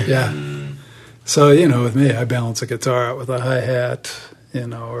 Really? Yeah. So with me, I balance a guitar out with a hi-hat,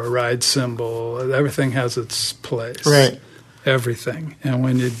 or a ride cymbal. Everything has its place. Right. Everything. And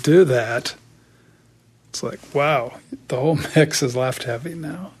when you do that, it's like, wow, the whole mix is left heavy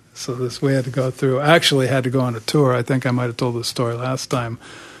now. So we had to go through. I actually had to go on a tour. I think I might have told this story last time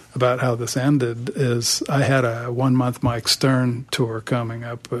about how this ended. Is I had a 1 month Mike Stern tour coming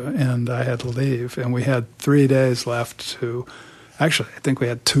up, and I had to leave. And we had 3 days left to. Actually, I think we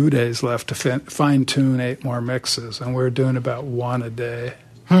had 2 days left to fine tune 8 more mixes, and we were doing about one a day,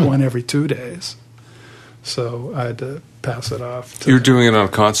 one every 2 days. So I had to pass it off. You're doing it on a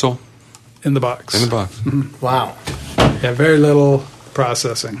console? In the box. In the box. Mm-hmm. Wow. Yeah, very little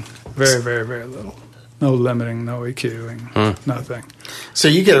processing. Very, very, very little. No limiting, no EQing, nothing. So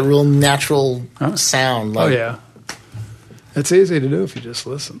you get a real natural sound. Oh, yeah. It's easy to do if you just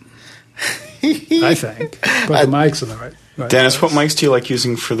listen. I think. Put the mics in the Dennis, what mics do you like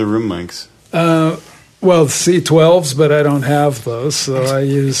using for the room mics? Well, C12s, but I don't have those, so I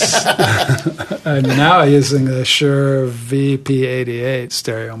use. I'm now using the Shure VP88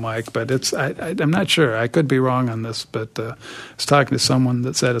 stereo mic, but I'm not sure. I could be wrong on this, but I was talking to someone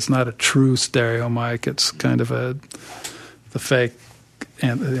that said it's not a true stereo mic. It's kind of the fake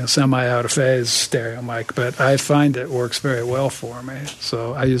and semi out of phase stereo mic, but I find it works very well for me.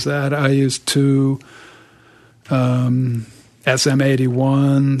 So I use that. I use two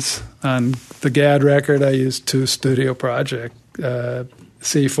SM81s. On the GAD record, I used two Studio Project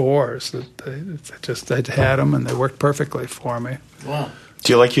C4s. I had them, and they worked perfectly for me. Wow.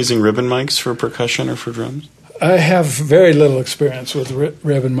 Do you like using ribbon mics for percussion or for drums? I have very little experience with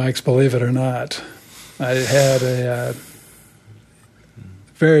ribbon mics, believe it or not. I had a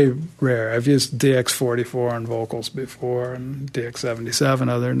very rare. I've used DX44 on vocals before and DX77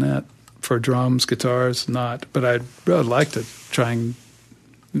 other than that. For drums, guitars, not. But I'd really like to try and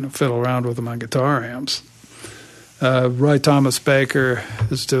fiddle around with them on guitar amps. Roy Thomas Baker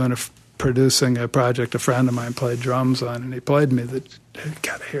is producing a project a friend of mine played drums on, and he played me that, you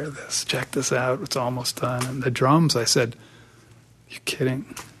got to hear this, check this out, it's almost done. And the drums, I said, you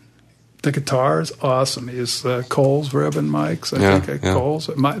kidding? The guitar is awesome. He used Coles ribbon mics, I think. Coles.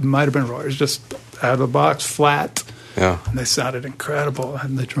 It might have been Roy. It was just out of the box, flat. Yeah. And they sounded incredible.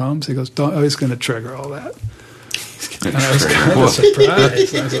 And the drums, he goes, he's going to trigger all that. And I was kind of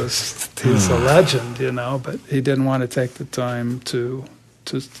surprised. He's a legend, but he didn't want to take the time to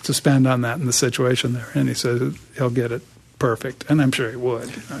spend on that in the situation they're in. He said he'll get it perfect, and I'm sure he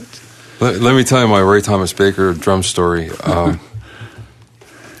would. Let me tell you my Roy Thomas Baker drum story. I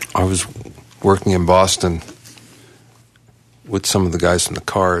was working in Boston with some of the guys from the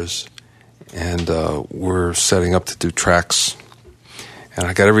Cars, and we're setting up to do tracks. And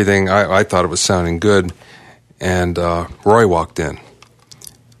I got everything. I thought it was sounding good. And Roy walked in,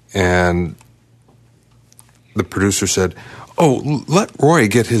 and the producer said, "Oh, let Roy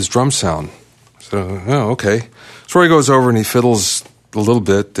get his drum sound." So, oh, okay. So Roy goes over and he fiddles a little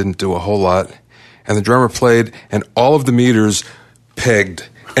bit, didn't do a whole lot, and the drummer played, and all of the meters pegged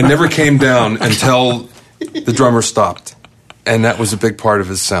and never came down until the drummer stopped. And that was a big part of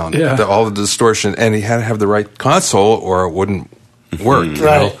his sound, all the distortion, and he had to have the right console or it wouldn't work. Right. You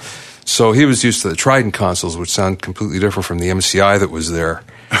know? So he was used to the Trident consoles, which sound completely different from the MCI that was there.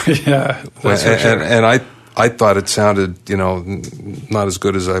 Yeah, that's for sure. And I thought it sounded, not as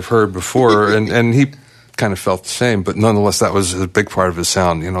good as I've heard before, and he kind of felt the same. But nonetheless, that was a big part of his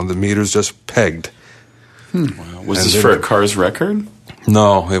sound. The meters just pegged. Wow. Was this for a Cars record?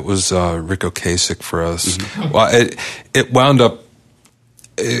 No, it was Rick Ocasek for us. Mm-hmm. Well, it wound up.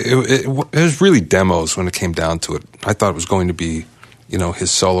 It was really demos when it came down to it. I thought it was going to be,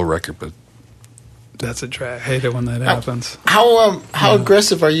 his solo record, but that's a track. I hate it when that happens. How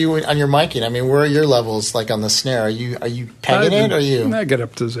aggressive are you on your miking? I mean, where are your levels like on the snare? Are you pegging it? Or are you? I get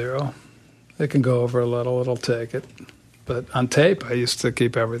up to 0. It can go over a little. It'll take it. But on tape, I used to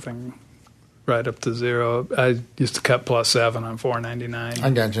keep everything right up to 0. I used to cut +7 on 499. I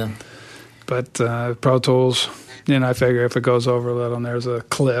gotcha. But Pro Tools, I figure if it goes over a little and there's a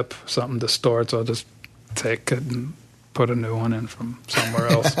clip, something distorts, I'll just take it and put a new one in from somewhere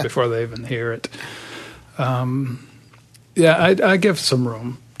else before they even hear it. I give some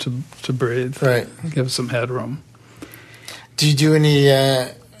room to breathe. Right. Give some headroom. Do you do any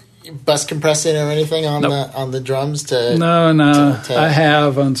bus compressing or anything on the drums? No. I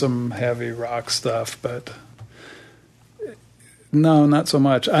have on some heavy rock stuff, but no, not so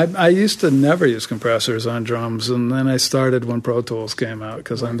much. I used to never use compressors on drums, and then I started when Pro Tools came out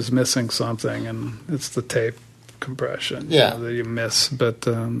because I was missing something, and it's the tape compression that you miss. But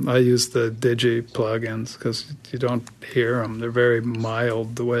I use the Digi plugins because you don't hear them. They're very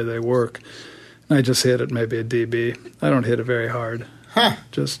mild the way they work. And I just hit it maybe a dB. I don't hit it very hard.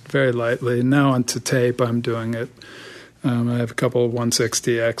 Just very lightly. Now onto tape, I'm doing it. I have a couple of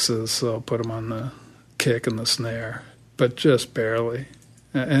 160Xs, so I'll put them on the kick and the snare, but just barely.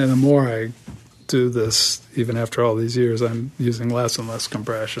 And the more I do this, even after all these years, I'm using less and less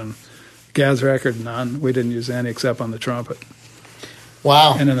compression. Gaz record, none. We didn't use any except on the trumpet.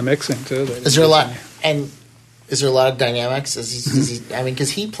 Wow. And in the mixing, too. Is there a lot of dynamics?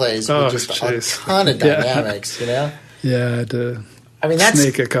 Because he plays with just a ton of dynamics, Yeah, I had to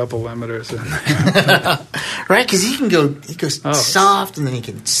sneak a couple limiters in there. Right, because he goes soft, and then he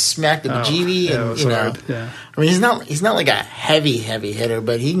can smack the bejeebie. Hard. Yeah. I mean, he's not like a heavy hitter,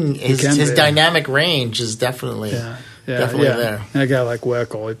 but his dynamic range is definitely there. And a guy like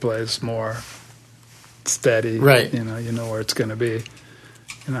Weckl, he plays more steady. Right. You know where it's going to be.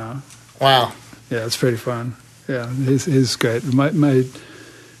 Wow. Yeah, it's pretty fun. Yeah, he's great. My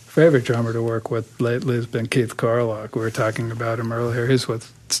favorite drummer to work with lately has been Keith Carlock. We were talking about him earlier. He's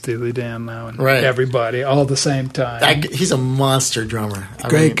with Steely Dan now, and everybody all at the same time. He's a monster drummer.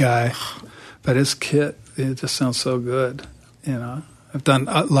 Great guy, but his kit, it just sounds so good. I've done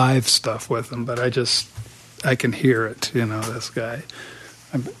live stuff with him, but I can hear it. This guy.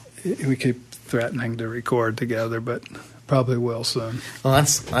 We keep threatening to record together, but probably will soon. Well,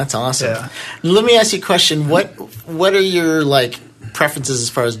 that's awesome. Yeah. Let me ask you a question. What are your preferences as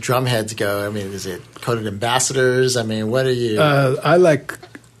far as drum heads go? I mean, is it coated ambassadors? I mean, what are you? I like.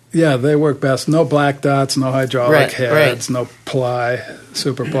 Yeah, they work best. No black dots, no hydraulic heads, no ply,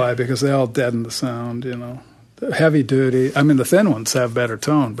 super ply, because they all deaden the sound. Heavy duty. I mean, the thin ones have better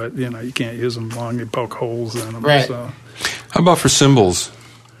tone, but you can't use them long. You poke holes in them. Right. So. How about for cymbals?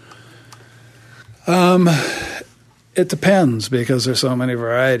 It depends because there's so many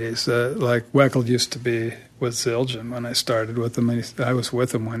varieties. Like Weckl used to be with Zildjian when I started with him. I was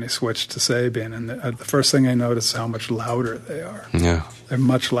with him when he switched to Sabian, and the first thing I noticed is how much louder they are. Yeah, they're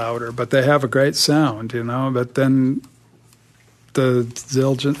much louder, but they have a great sound, But then the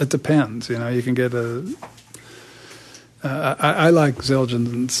Zildjian, it depends. You can get I like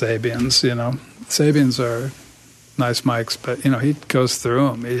Zildjians and Sabians. Sabians are nice mics, but he goes through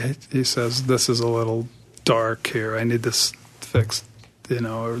them. He says this is a little dark here. I need this fixed,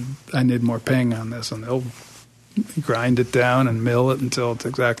 or I need more ping on this, and they'll grind it down and mill it until it's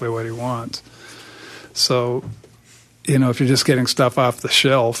exactly what he wants. So, if you're just getting stuff off the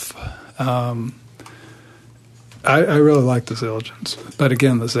shelf, I really like the Zildjians, but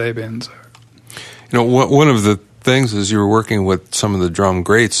again, the Sabians are. One of the things is you were working with some of the drum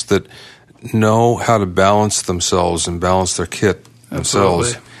greats that know how to balance themselves and balance their kit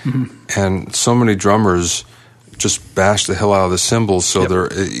themselves. Mm-hmm. And so many drummers just bash the hell out of the cymbals, so they're,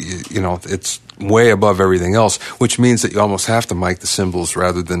 it's way above everything else, which means that you almost have to mic the cymbals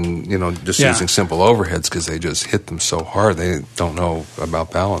rather than, just using simple overheads because they just hit them so hard they don't know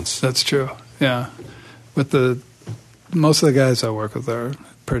about balance. That's true, yeah. But most of the guys I work with are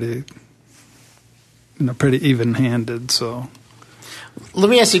pretty even-handed, so... Let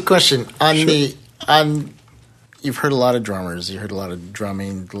me ask you a question. You've heard a lot of drummers. You heard a lot of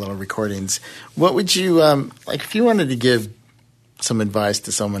drumming, a lot of recordings. What would you if you wanted to give some advice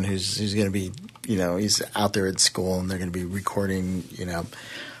to someone who's going to be, he's out there at school and they're going to be recording,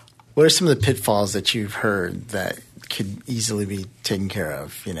 what are some of the pitfalls that you've heard that could easily be taken care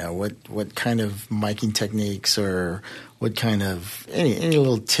of? What kind of miking techniques or what kind of any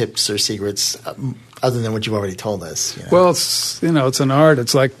little tips or secrets other than what you've already told us? Well, it's it's an art.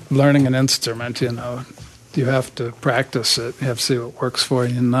 It's like learning an instrument. You have to practice it. You have to see what works for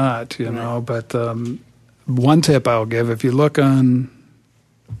you and not. But one tip I'll give: if you look online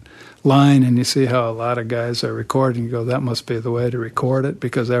and you see how a lot of guys are recording, you go, "That must be the way to record it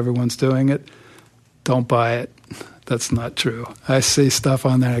because everyone's doing it." Don't buy it. That's not true. I see stuff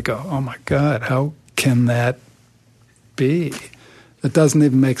on there. I go, "Oh my God, how can that be?" It doesn't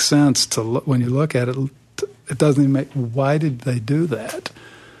even make sense when you look at it. It doesn't even make. Why did they do that?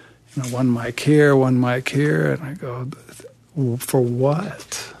 One mic here, and I go, for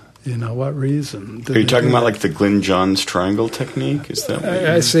what? What reason? Are you talking about like the Glyn Johns triangle technique? Is that?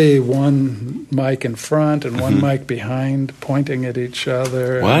 I see one mic in front and one mic behind, pointing at each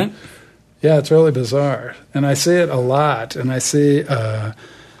other. What? Yeah, it's really bizarre, and I see it a lot. And I see.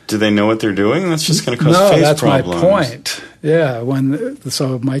 Do they know what they're doing? That's just going to cause face problems. No, that's my point. Yeah,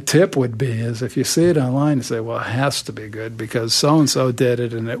 so my tip would be is if you see it online, you say, well, it has to be good because so-and-so did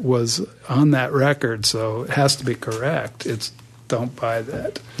it and it was on that record, so it has to be correct. Don't buy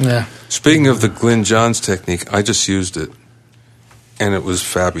that. Yeah. Speaking of the Glyn Johns technique, I just used it, and it was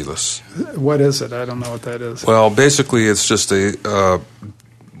fabulous. What is it? I don't know what that is. Well, basically it's just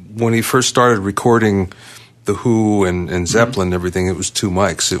when he first started recording The Who and Zeppelin and everything, it was two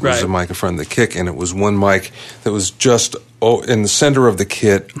mics. It was a mic in front of the kick, and it was one mic that was just in the center of the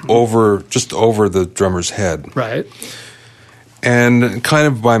kit, just over the drummer's head. Right. And kind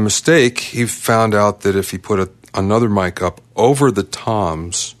of by mistake, he found out that if he put another mic up over the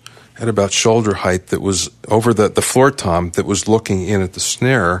toms at about shoulder height that was over the floor tom that was looking in at the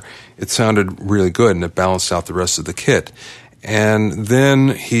snare, it sounded really good, and it balanced out the rest of the kit. And then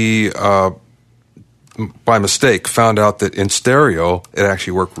he... by mistake, found out that in stereo, it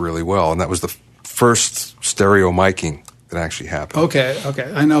actually worked really well. And that was the first stereo miking that actually happened. Okay.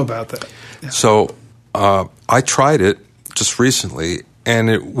 I know about that. Yeah. So I tried it just recently, and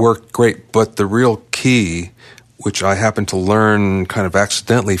it worked great. But the real key, which I happened to learn kind of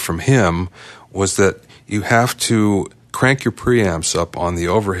accidentally from him, was that you have to crank your preamps up on the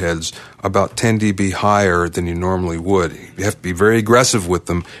overheads about 10 dB higher than you normally would. You have to be very aggressive with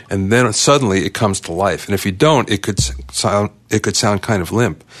them, and then suddenly it comes to life. And if you don't, it could sound kind of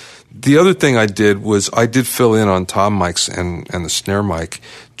limp. The other thing I did was I did fill in on tom mics and the snare mic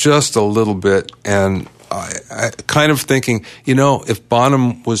just a little bit, and I kind of thinking, if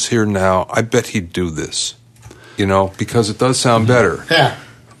Bonham was here now, I bet he'd do this, because it does sound better. Yeah.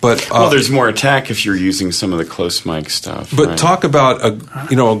 But there's more attack if you're using some of the close mic stuff. But right? Talk about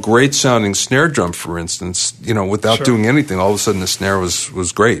a great sounding snare drum, for instance. Without doing anything, all of a sudden the snare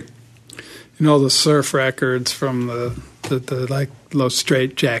was great. The surf records from the like those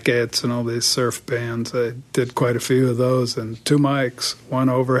straight jackets and all these surf bands. I did quite a few of those, and 2 mics, 1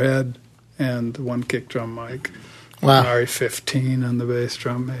 overhead and 1 kick drum mic. Wow. An RE15 on the bass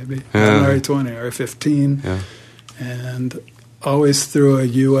drum, maybe. Yeah. An RE20, RE15. Yeah. And always through a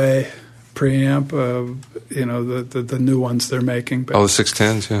UA preamp, the new ones they're making. But the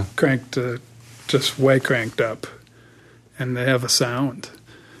 610s, yeah. Cranked, just way cranked up, and they have a sound.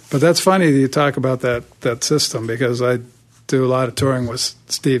 But that's funny that you talk about that system, because I do a lot of touring with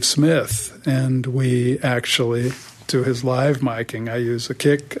Steve Smith, and we actually do his live miking. I use a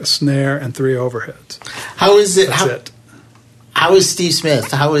kick, a snare, and 3 overheads. How is it? That's it. How is Steve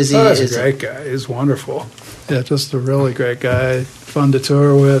Smith? How is he? He's a great guy. He's wonderful. Yeah, just a really great guy. Fun to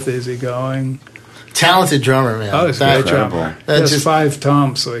tour with, easygoing. Talented drummer, man. Oh, he's a great drummer. He has just 5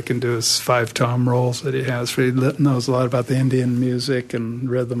 toms, so he can do his 5 tom rolls that he has. He knows a lot about the Indian music and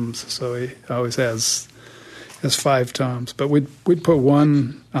rhythms, so he always has 5 toms. But we'd put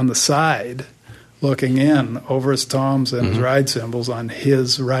one on the side, looking in over his toms and his ride cymbals on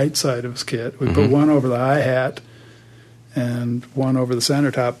his right side of his kit. We'd put one over the hi-hat and one over the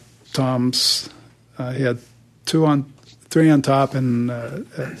center top toms. He had 3 on top and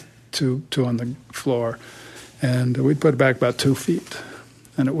two on the floor, and we'd put it back about 2 feet,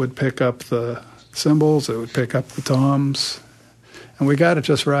 and it would pick up the cymbals, it would pick up the toms, and we got it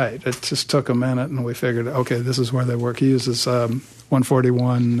just right. It just took a minute, and we figured, okay, this is where they work. He uses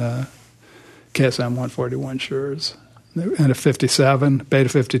 141 KSM 141 Sures and a 57 Beta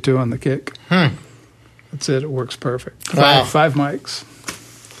 52 on the kick. That's it. It works perfect. Wow. 5 mics.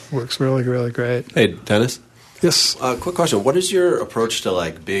 Works really, really great. Hey, Dennis? Yes. Quick question. What is your approach to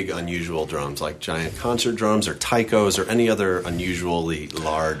like big, unusual drums, like giant concert drums or taikos or any other unusually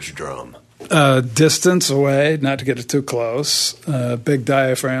large drum? Distance away, not to get it too close. Big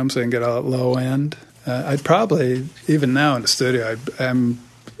diaphragm so you can get out low end. I'd probably, even now in the studio, I'm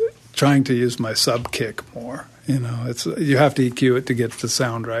trying to use my sub kick more. You have to EQ it to get the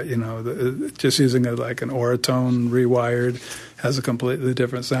sound right. Just using it like an Oratone rewired has a completely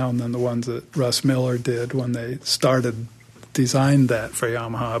different sound than the ones that Russ Miller did when they designed that for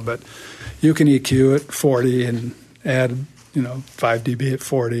Yamaha. But you can EQ it 40 and add 5 dB at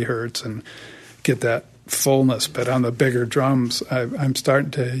 40 hertz and get that fullness. But on the bigger drums, I'm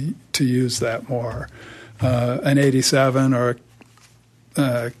starting to use that more. An 87 or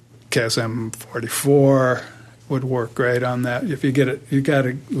a KSM 44 would work great on that. If you get it, you got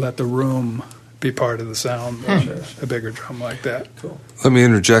to let the room be part of the sound. A bigger drum like that. Cool. Let me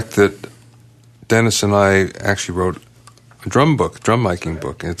interject that Dennis and I actually wrote a drum miking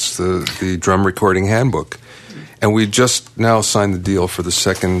book. It's the drum recording handbook, and we just now signed the deal for the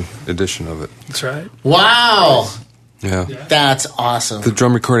 2nd edition of it. That's right. Wow. Yeah. That's awesome. The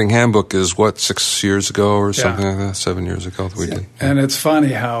drum recording handbook is 6 years ago or something like that, 7 years ago that we did. And it's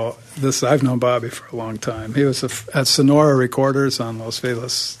funny how I've known Bobby for a long time. He was at Sonora Recorders on Los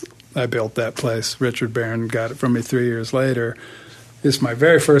Feliz. I built that place. Richard Barron got it from me 3 years later. It's my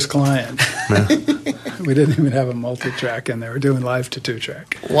very first client. We didn't even have a multi-track in there. We're doing live to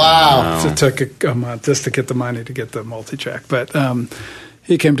 2-track. Wow. So it took a month just to get the money to get the multi-track. But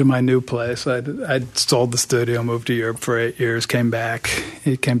he came to my new place. I'd sold the studio, moved to Europe for 8 years, came back.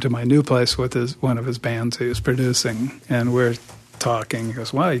 He came to my new place with one of his bands he was producing, and we're talking. He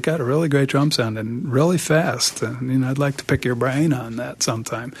goes, wow, you got a really great drum sound and really fast. And I'd like to pick your brain on that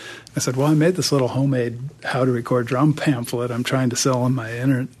sometime. I said, well, I made this little homemade how to record drum pamphlet I'm trying to sell on my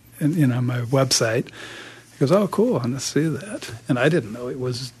my website. He goes, oh, cool, I want to see that. And I didn't know he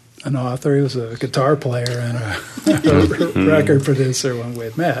was an author. He was a guitar player and a record producer when we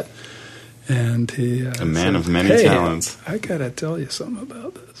had met. And he a man said, of many hey, talents. I got to tell you something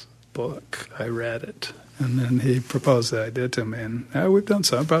about this. book. I read it. And then he proposed the idea to me, and we've done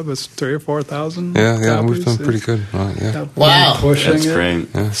some, probably 3,000 or 4,000. Yeah, we've done pretty good. Yeah. Wow, pushing that's it. great.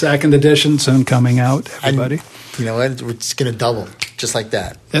 Yeah. Second edition soon coming out. Everybody, You know what? It's going to double just like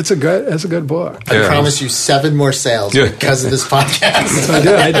that. it's a good book. I promise you 7 more sales because of this podcast. So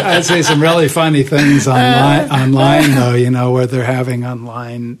I say some really funny things online though. Where they're having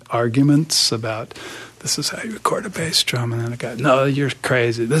online arguments about. This is how you record a bass drum, and then a guy, no, you're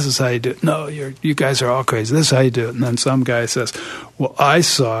crazy. This is how you do it. No, you guys are all crazy. This is how you do it. And then some guy says, well, I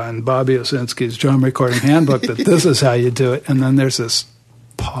saw in Bobby Owsinski's drum recording handbook that this is how you do it. And then there's this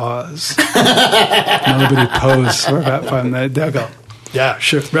pause. Nobody posed for about 5 minutes. They'll go, yeah,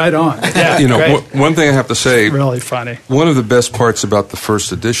 sure, right on. Yeah, great. One thing I have to say, really funny. one of the best parts about the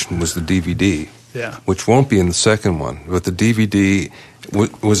first edition was the DVD. Yeah. Which won't be in the second one. But the DVD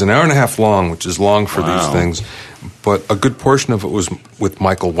was an hour and a half long, which is long for these things. But a good portion of it was with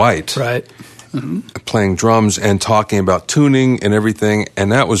Michael White. Right. Playing drums and talking about tuning and everything.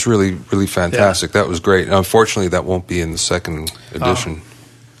 And that was really, really fantastic. Yeah. That was great. Unfortunately, that won't be in the second edition.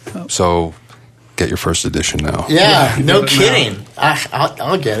 Oh. So get your first edition now. Yeah, no kidding.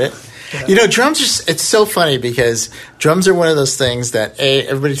 I'll get it. Yeah. Drums it's so funny because drums are one of those things that A,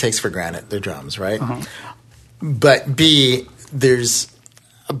 everybody takes for granted. They're drums, right? Uh-huh. But B, there's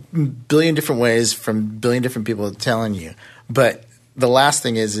a billion different ways from a billion different people telling you. But the last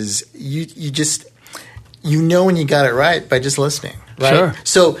thing is you just when you got it right by just listening, right? Sure.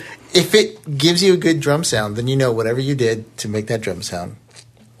 So if it gives you a good drum sound, then whatever you did to make that drum sound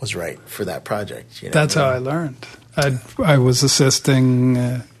was right for that project. That's how I learned. I was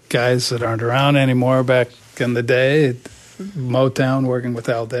assisting guys that aren't around anymore back in the day at Motown, working with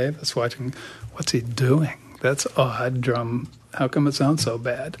Al Davis, watching what's he doing. That's odd drum. How come it sounds so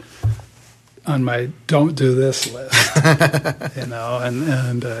bad? On my don't do this list, and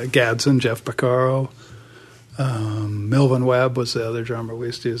Gadsden, Jeff Porcaro, Milvin Webb was the other drummer. We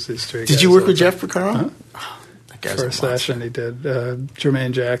used to use these 3 guys. Did you work with Jeff Porcaro? Huh? Oh, first session he did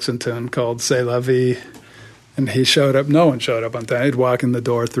Jermaine Jackson tune called C'est La Vie. And he showed up. No one showed up on time. He'd walk in the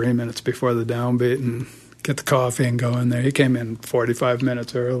door 3 minutes before the downbeat and get the coffee and go in there. He came in 45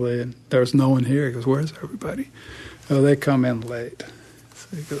 minutes early, and there was no one here. He goes, "Where's everybody?" Oh, they come in late.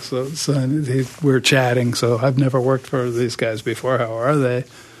 So he goes, we were chatting. So I've never worked for these guys before. How are they?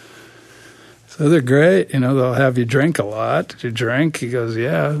 So they're great. They'll have you drink a lot. Did you drink? He goes,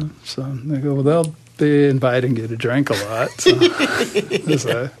 yeah. So they go, well, they'll be inviting you to drink a lot.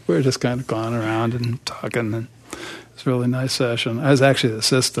 So we're just kind of going around and talking, and it's a really nice session. I was actually the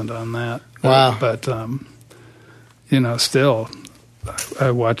assistant on that. Wow. But, still,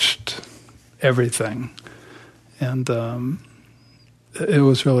 I watched everything, and it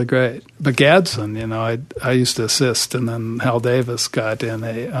was really great. But Gadsden, I used to assist, and then Hal Davis got in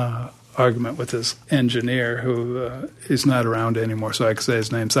a argument with his engineer, who he's not around anymore, so I can say his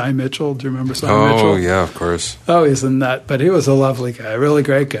name. Cy Mitchell. Do you remember Cy Mitchell? Oh, yeah, of course. Oh, he's a nut, but he was a lovely guy, really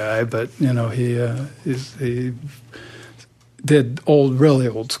great guy. But he did really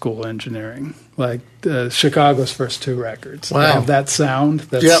old school engineering, like Chicago's first 2 records. Wow, they have that sound.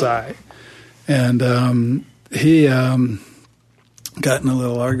 That's Cy, and he got in a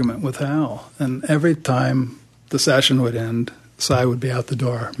little argument with Hal, and every time the session would end, Cy would be out the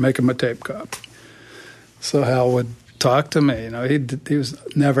door, make him a tape copy. So Hal would talk to me. He was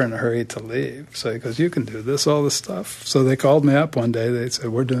never in a hurry to leave. So he goes, "You can do this, all this stuff." So they called me up one day. They said,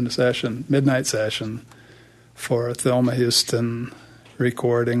 "We're doing a session, midnight session, for a Thelma Houston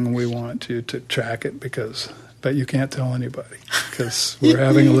recording. We want you to track it but you can't tell anybody because we're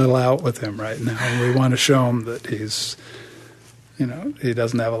having a little out with him right now. And we want to show him that he's, he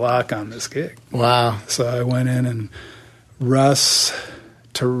doesn't have a lock on this gig." Wow. So I went in, and Russ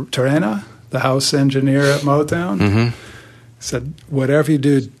Terena, the house engineer at Motown, said, "Whatever you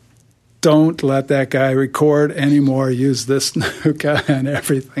do, don't let that guy record anymore. Use this new guy on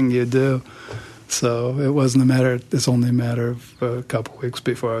everything you do." So it's only a matter of a couple weeks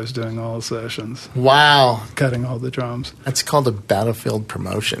before I was doing all the sessions. Wow. Cutting all the drums. That's called a battlefield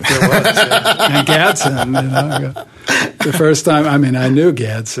promotion. It was, yeah. And Gadsden, the first time, I knew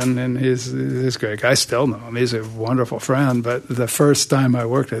Gadsden, and he's a great guy. I still know him. He's a wonderful friend. But the first time I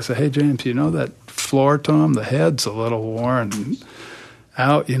worked, I said, "Hey, James, that floor tom, the head's a little worn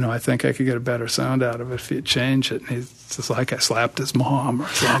out. I think I could get a better sound out of it if you change it." And he's just like I slapped his mom or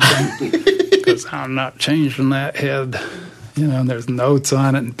something. Because I'm not changing that head. And there's notes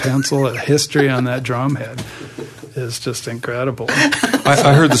on it in pencil. The history on that drum head is just incredible.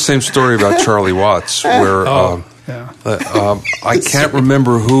 I heard the same story about Charlie Watts, where I can't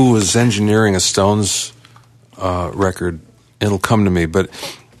remember who was engineering a Stones record. It'll come to me, but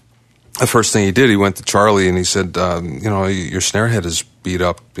the first thing he did, he went to Charlie and he said, your snare head is beat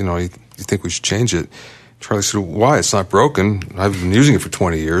up. You think we should change it? Charlie said, why? It's not broken. I've been using it for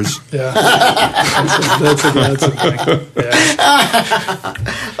 20 years. Yeah. That's a Gadsden thing. Yeah.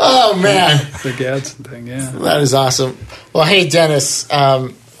 Oh, man. It's a Gadsden thing, yeah. That is awesome. Well, hey, Dennis,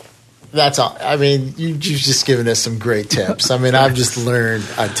 that's all. I mean, you've just given us some great tips. I mean, I've just learned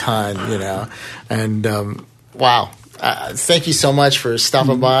a ton, and wow. Thank you so much for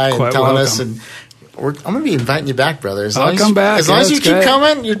stopping by and telling us. And I'm going to be inviting you back, brother. I'll come back. As long as you keep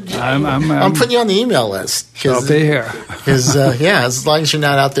coming, I'm putting you on the email list. I'll be here. Because, as long as you're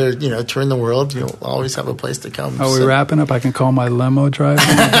not out there, touring the world, you'll always have a place to come. Are we wrapping up? I can call my limo driver,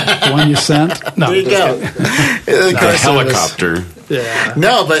 the one you sent. No, there you go. The helicopter. Yeah.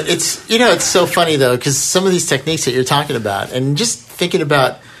 No, but it's so funny, though, because some of these techniques that you're talking about, and just thinking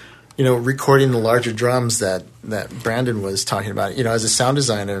about, recording the larger drums that Brandon was talking about. As a sound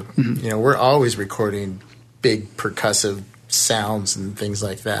designer, we're always recording big percussive sounds and things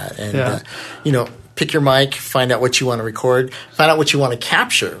like that. And, pick your mic, find out what you want to record, find out what you want to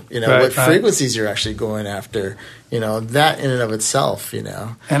capture, what frequencies you're actually going after, that in and of itself,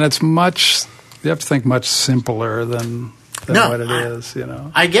 And it's you have to think much simpler than what it is,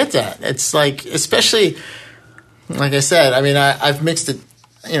 I get that. It's like, especially, like I said, I mean, I've mixed it,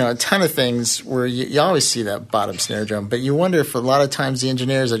 a ton of things where you always see that bottom snare drum, but you wonder if a lot of times the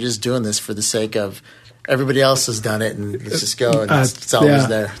engineers are just doing this for the sake of everybody else has done it and let's just go and it's always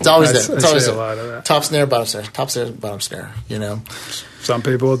there. It's always there. It's always a lot of that. Top snare, bottom snare, top snare, bottom snare, Some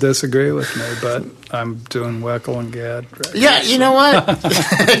people will disagree with me, but I'm doing Weckl and Gadd. Right? Yeah, you know what? I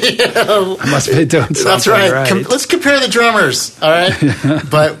must be doing something That's right. right. Let's compare the drummers, all right?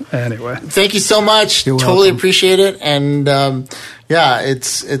 But anyway, thank you so much. You're totally welcome. appreciate it. And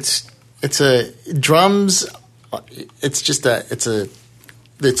it's a drums.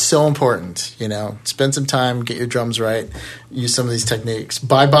 It's so important, Spend some time, get your drums right, use some of these techniques.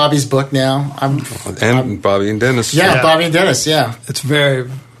 Buy Bobby's book now. Bobby and Dennis. Yeah, Bobby and Dennis, yeah. It's very,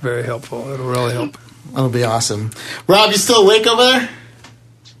 very helpful. It'll really help. That'll be awesome. Rob, you still awake over there?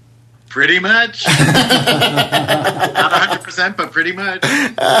 Pretty much. Not 100%, but pretty much.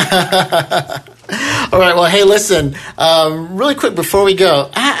 All right, well, hey, listen, really quick before we go.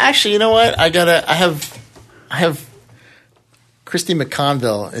 Actually, you know what? I have Christy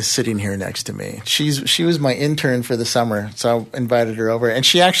McConville is sitting here next to me. She was my intern for the summer, so I invited her over. And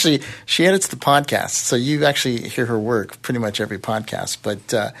she edits the podcast, so you actually hear her work pretty much every podcast.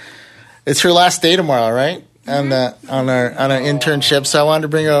 But it's her last day tomorrow, right? On our internship. So I wanted to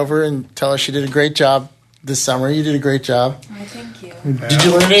bring her over and tell her she did a great job this summer. You did a great job. Oh, thank you. Did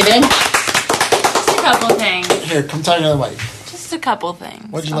you learn anything? Just a couple things. Here, come talk to the mic. Just a couple things.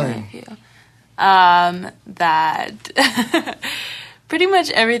 What'd you learn? That pretty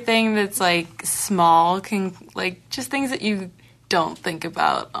much everything that's like small can just things that you don't think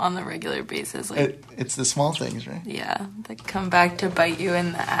about on the regular basis. It's the small things, right? Yeah, that come back to bite you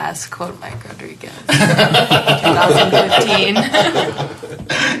in the ass. Quote Mike Rodriguez, 2015.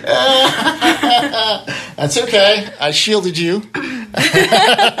 That's okay. I shielded you.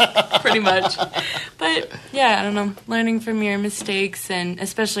 Pretty much. But yeah, I don't know. Learning from your mistakes, and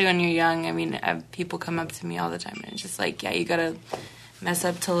especially when you're young. I mean, people come up to me all the time, and it's just like, yeah, you gotta mess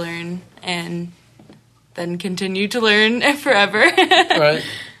up to learn, and then continue to learn forever. Right.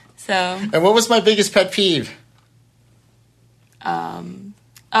 So. And what was my biggest pet peeve?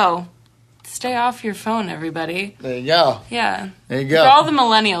 Stay off your phone, everybody. There you go. Yeah. There you go. For all the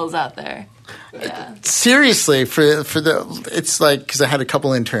millennials out there. Yeah. Seriously, it's like, because I had a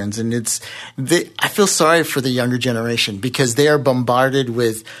couple interns, and I feel sorry for the younger generation because they are bombarded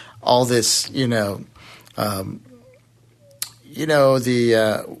with all this, what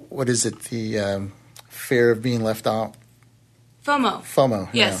is it? The fear of being left out. FOMO.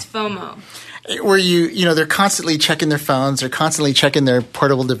 Yes, yeah. FOMO. Where they're constantly checking their phones, they're constantly checking their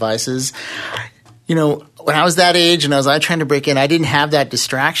portable devices. When I was that age and I was trying to break in, I didn't have that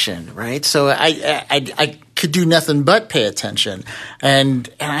distraction, right? So I could do nothing but pay attention. And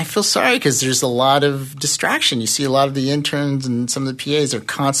I feel sorry because there's a lot of distraction. You see a lot of the interns and some of the PAs are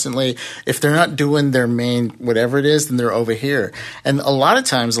constantly, if they're not doing their main whatever it is, then they're over here. And a lot of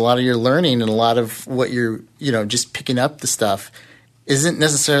times, a lot of your learning and a lot of what you're, just picking up the stuff isn't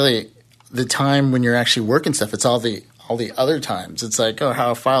necessarily the time when you're actually working stuff. It's all the other times. It's like,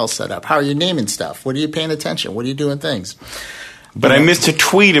 how a file's set up. How are you naming stuff? What are you paying attention? What are you doing things? But I missed a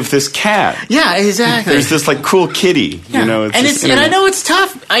tweet of this cat. Yeah, exactly. There's this cool kitty, yeah. And I know it's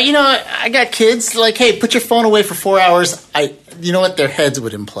tough. I got kids. Like, hey, put your phone away for 4 hours. you know what? Their heads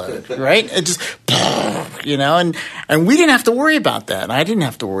would implode, right? It just, you know, and we didn't have to worry about that. And I didn't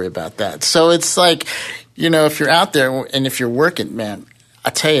have to worry about that. So it's like, you know, if you're out there and if you're working, man, I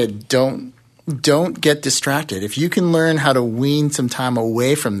tell you, don't get distracted. If you can learn how to wean some time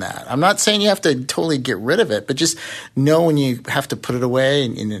away from that, I'm not saying you have to totally get rid of it, but just know when you have to put it away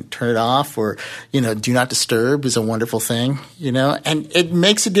and turn it off, or, you know, do not disturb is a wonderful thing, you know, and it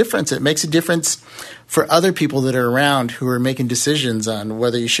makes a difference. It makes a difference for other people that are around who are making decisions on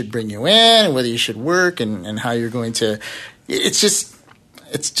whether you should bring you in and whether you should work and how you're going to, it's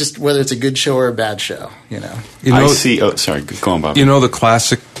just whether it's a good show or a bad show, you know. I see. Oh, sorry. Go on, Bob. You know, the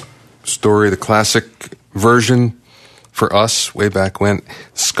classic story, the classic version for us way back when,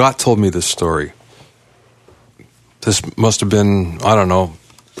 Scott told me this story. This must have been, I don't know,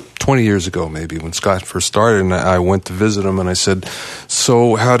 20 years ago maybe, when Scott first started, and I went to visit him, and I said,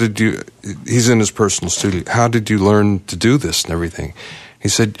 so how did you, he's in his personal studio, how did you learn to do this and everything? He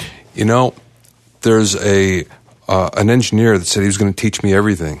said, you know, there's an engineer that said he was going to teach me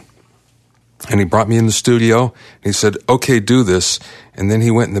everything. And he brought me in the studio, and he said, okay, do this. And then he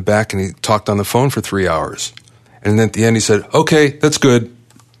went in the back and he talked on the phone for 3 hours. And then at the end he said, okay, that's good.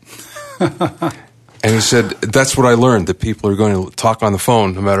 And he said, that's what I learned, that people are going to talk on the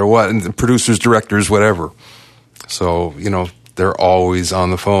phone no matter what, and the producers, directors, whatever. So, you know, they're always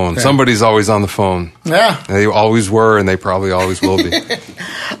on the phone. Okay. Somebody's always on the phone. Yeah. They always were, and they probably always will be.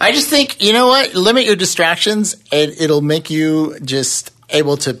 I just think, you know what? Limit your distractions, and it'll make you just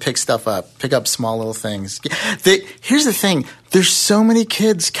able to pick stuff up, pick up small little things. Here's the thing. There's so many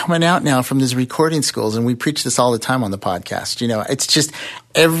kids coming out now from these recording schools, and we preach this all the time on the podcast. You know, it's just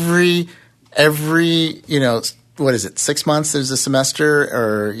every, you know, what is it, 6 months there's a semester,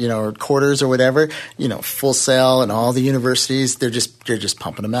 or, you know, or quarters or whatever, you know, Full Sail and all the universities, they're just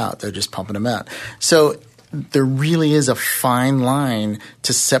pumping them out. They're just pumping them out. So there really is a fine line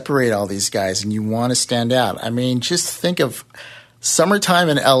to separate all these guys, and you want to stand out. I mean, just think of summertime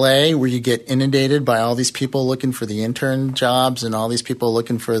in LA, where you get inundated by all these people looking for the intern jobs and all these people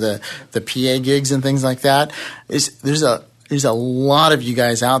looking for the PA gigs and things like that. There's a lot of you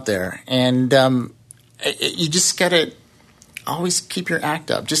guys out there, and you just got to always keep your act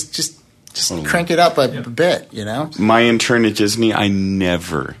up. Just crank it up a bit, you know? My intern at Disney, I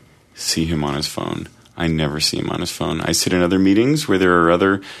never see him on his phone. I sit in other meetings where there are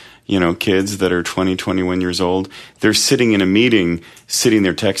other, you know, kids that are 20, 21 years old. They're sitting in a meeting, sitting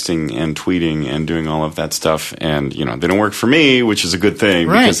there texting and tweeting and doing all of that stuff. And, you know, they don't work for me, which is a good thing,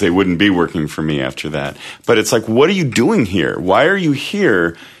 right, because they wouldn't be working for me after that. But it's like, what are you doing here? Why are you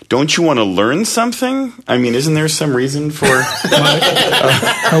here? Don't you want to learn something? I mean, isn't there some reason for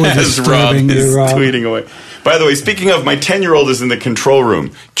as Rob is tweeting away? By the way, speaking of, my 10-year-old is in the control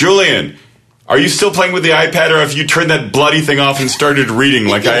room. Julian, are you still playing with the iPad, or have you turned that bloody thing off and started reading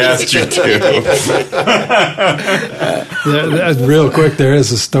like I asked you to? Real quick, there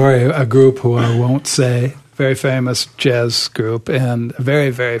is a story, a group who I won't say, very famous jazz group, and a very,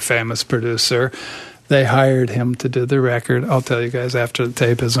 very famous producer. They hired him to do the record. I'll tell you guys after the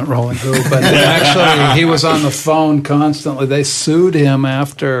tape isn't rolling who, but actually he was on the phone constantly. They sued him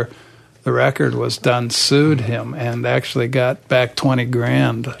after the record was done, and actually got back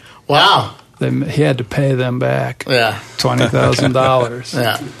 $20,000. Wow. He had to pay them back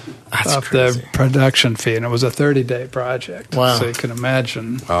 $20,000 off the production fee, and it was a 30-day project. Wow. So you can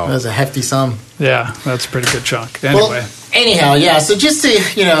imagine. That was a hefty sum. Yeah, that's a pretty good chunk. Anyway. Well, anyhow, yeah, so just to,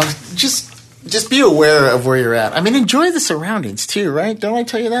 you know, just be aware of where you're at. I mean, enjoy the surroundings too, right? Don't I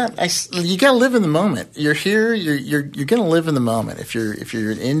tell you that? You got to live in the moment. You're here. You're going to live in the moment. If you're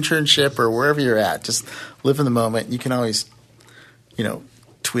an internship or wherever you're at, just live in the moment. You can always, you know,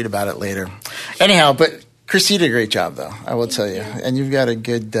 tweet about it later. Anyhow, but Chris, you did a great job, though. I will tell you, and you've got a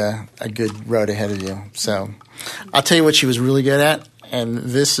good road ahead of you. So, I'll tell you what she was really good at, and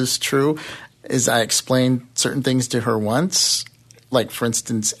this is true. Is I explained certain things to her once. Like, for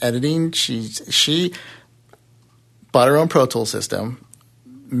instance, editing. She bought her own Pro Tools system,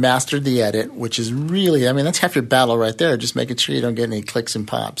 mastered the edit, which is really, I mean, that's half your battle right there, just making sure you don't get any clicks and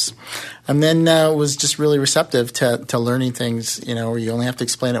pops. And then was just really receptive to learning things, you know, where you only have to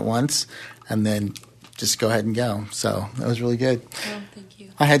explain it once and then just go ahead and go. So that was really good. Oh, thank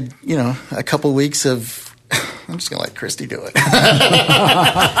you. I had, you know, a couple weeks of I'm just going to let Christy do it.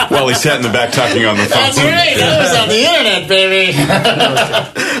 Well, he sat in the back talking on the phone. That's right. I was on the internet, baby.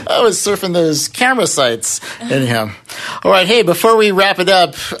 I was surfing those camera sites. Anyhow. All right. Hey, before we wrap it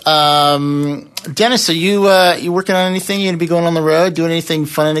up, Dennis, are you working on anything? You going to be going on the road, doing anything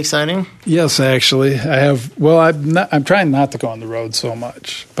fun and exciting? Yes, actually, I have. Well, I'm trying not to go on the road so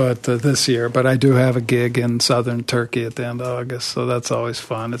much, but this year. But I do have a gig in southern Turkey at the end of August, so that's always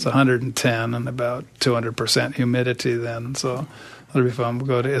fun. It's 110 and about 200% humidity then, so it'll be fun. We'll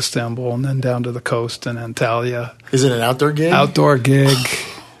go to Istanbul and then down to the coast and Antalya. Is it an outdoor gig? Outdoor gig.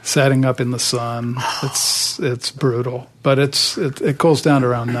 Setting up in the sun, it's brutal, but it cools down to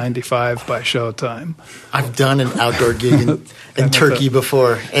around 95 by showtime. I've done an outdoor gig in Turkey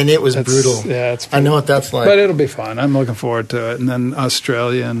before, and it was brutal. Yeah, it's brutal. I know what that's like. But it'll be fun. I'm looking forward to it. And then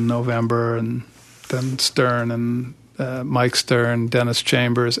Australia in November, and then Stern and Mike Stern, Dennis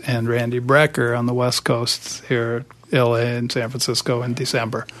Chambers, and Randy Brecker on the West Coast here, L.A. and San Francisco in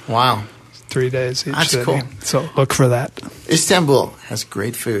December. Wow. 3 days each That's city. cool. So look for that. Istanbul has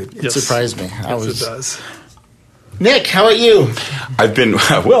great food. It surprised me. It does. Nick, how about you? I've been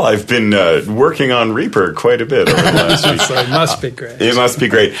working on Reaper quite a bit over the last week. So it must be great. It must be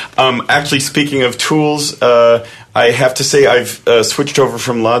great. Actually, speaking of tools, I have to say I've switched over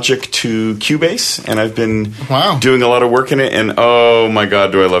from Logic to Cubase, and I've been doing a lot of work in it. And oh my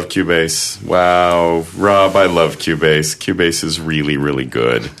God, do I love Cubase! Wow, Rob, I love Cubase. Cubase is really, really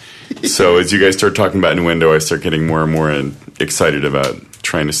good. So as you guys start talking about Nuendo, I start getting more and more excited about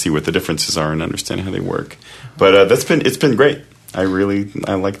trying to see what the differences are and understand how they work. But it's been great. I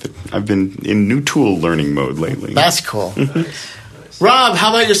like that. I've been in new tool learning mode lately. That's cool. Rob, how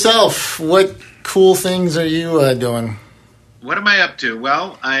about yourself? What cool things are you doing? What am I up to?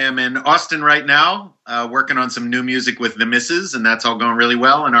 Well, I am in Austin right now, working on some new music with the Misses, and that's all going really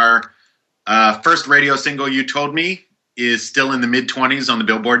well. And our first radio single, You Told Me, is still in the mid-20s on the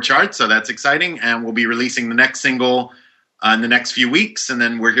Billboard chart, so that's exciting. And we'll be releasing the next single in the next few weeks, and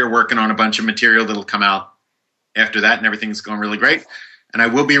then we're here working on a bunch of material that'll come out after that, and everything's going really great. And I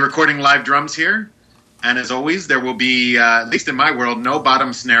will be recording live drums here. And as always, there will be, at least in my world, no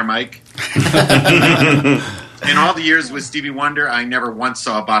bottom snare mic. In all the years with Stevie Wonder, I never once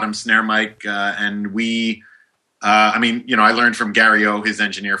saw a bottom snare mic. And I learned from Gary O, his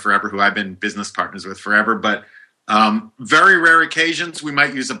engineer forever, who I've been business partners with forever. But very rare occasions, we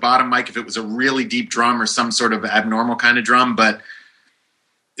might use a bottom mic if it was a really deep drum or some sort of abnormal kind of drum. But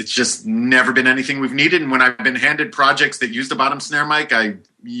it's just never been anything we've needed. And when I've been handed projects that used a bottom snare mic, I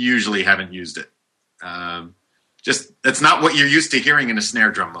usually haven't used it. That's not what you're used to hearing in a snare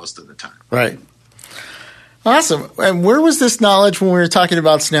drum most of the time. Right. Awesome. And where was this knowledge when we were talking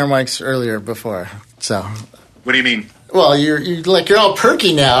about snare mics earlier before? So, what do you mean? Well, you're all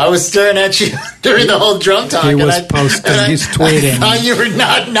perky now. I was staring at you during the whole drum talk. He was posting. He's tweeting. I thought you were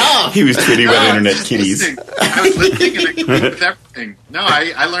not. No, he was tweeting about internet kitties. I was listening and agreeing with everything. No,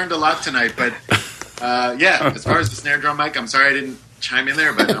 I learned a lot tonight. But as far as the snare drum mic, I'm sorry I didn't chime in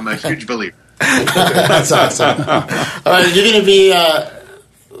there, but I'm a huge believer. That's awesome. All right, you're going to be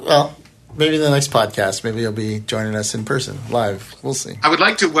maybe in the next podcast. Maybe you'll be joining us in person, live. We'll see. I would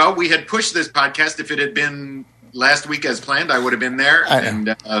like to. Well, we had pushed this podcast. If it had been last week as planned, I would have been there.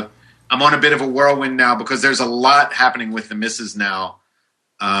 And I'm on a bit of a whirlwind now because there's a lot happening with the Misses now.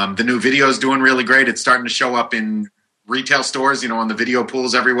 The new video is doing really great. It's starting to show up in retail stores, on the video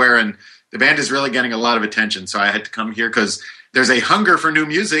pools everywhere. And the band is really getting a lot of attention. So I had to come here because there's a hunger for new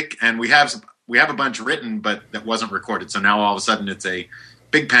music, and we have a bunch written, but that wasn't recorded. So now all of a sudden it's a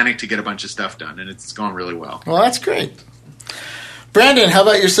big panic to get a bunch of stuff done, and it's going really well. Well, that's great. Brandon, how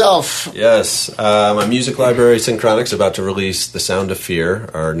about yourself? Yes. My music library, Synchronics, about to release The Sound of Fear,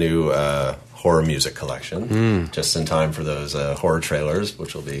 our new horror music collection, just in time for those horror trailers,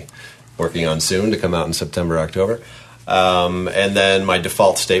 which we'll be working on soon to come out in September, October. And then my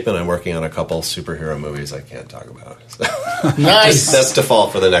default statement, I'm working on a couple superhero movies I can't talk about. So nice. That's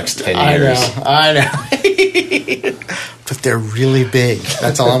default for the next 10 years. I know. But they're really big.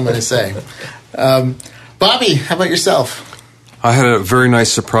 That's all I'm going to say. Bobby, how about yourself? I had a very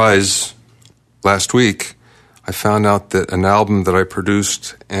nice surprise last week. I found out that an album that I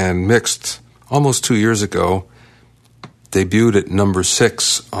produced and mixed almost 2 years ago debuted at number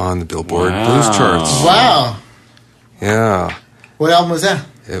 6 on the Billboard Blues charts. Wow. Yeah. What album was that?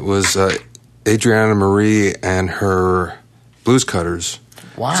 It was Adriana Marie and her Blues Cutters.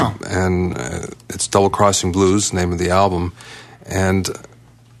 Wow. And it's Double Crossing Blues, the name of the album. And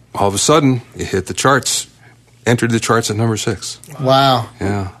all of a sudden, it hit the charts. Entered the charts at number 6. Wow.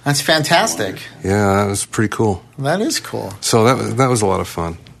 Yeah. That's fantastic. Yeah, that was pretty cool. That is cool. So that was a lot of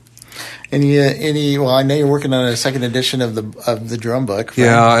fun. Well, I know you're working on a second edition of the drum book. Right?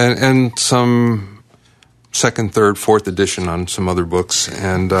 Yeah, and some second, third, fourth edition on some other books.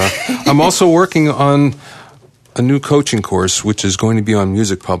 And I'm also working on a new coaching course, which is going to be on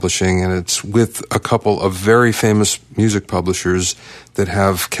music publishing, and it's with a couple of very famous music publishers that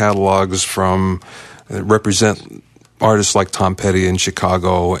have catalogs from represent artists like Tom Petty in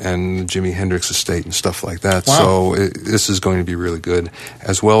Chicago and Jimi Hendrix Estate and stuff like that. Wow. So this is going to be really good,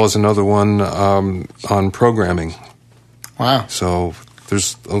 as well as another one on programming. Wow. So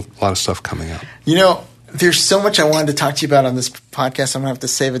there's a lot of stuff coming out. You know, there's so much I wanted to talk to you about on this podcast. I'm going to have to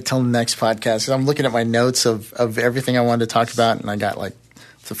save it till the next podcast. I'm looking at my notes of everything I wanted to talk about, and I got like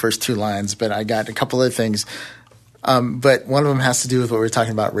the first 2 lines, but I got a couple other things. But one of them has to do with what we were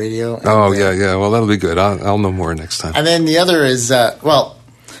talking about, radio. Oh, yeah. Well, that'll be good. I'll know more next time. And then the other is,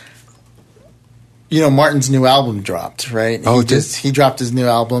 Martin's new album dropped, right? He dropped his new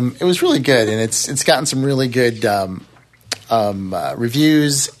album. It was really good, and it's gotten some really good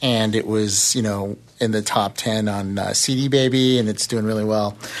reviews, and it was, in the top 10 on CD Baby, and it's doing really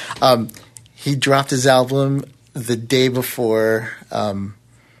well. He dropped his album the day before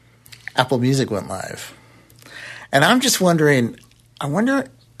Apple Music went live. And I'm just wondering, I wonder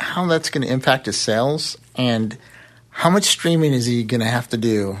how that's going to impact his sales, and how much streaming is he going to have to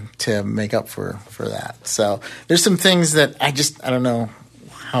do to make up for that? So there's some things that I don't know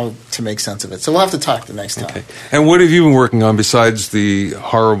how to make sense of it. So we'll have to talk the next time. Okay. And what have you been working on besides the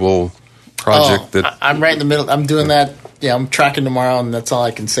horrible project? I'm right in the middle. I'm doing that. Yeah, I'm tracking tomorrow, and that's all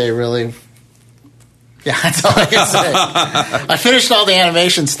I can say, really. Yeah, that's all I can say. I finished all the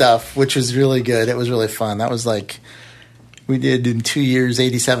animation stuff, which was really good. It was really fun. That was we did in 2 years,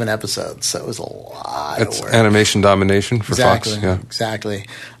 87 episodes. So it was a lot of work. Animation domination for Fox. Yeah. Exactly.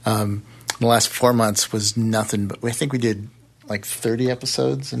 The last 4 months was nothing but, I think we did 30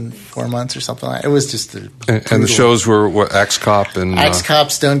 episodes in 4 months or something like that. It was just and the shows were what, X-Cop and X-Cop,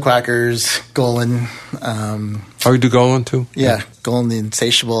 Stonequackers, Golan. You do Golan too? Yeah, Golan the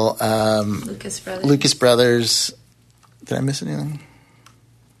Insatiable. Lucas Brothers. Did I miss anything?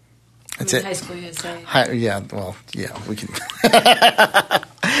 That's it. High School USA. We can.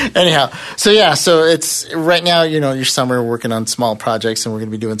 Anyhow, so it's right now, your summer, working on small projects, and we're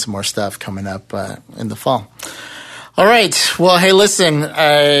going to be doing some more stuff coming up in the fall. All right. Well, hey, listen,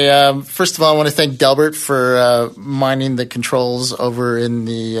 I first of all, I want to thank Delbert for minding the controls over in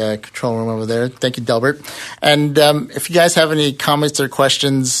the control room over there. Thank you, Delbert. And if you guys have any comments or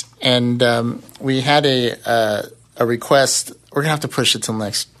questions, and we had a request, we're going to have to push it till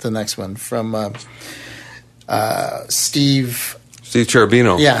the next one, from Steve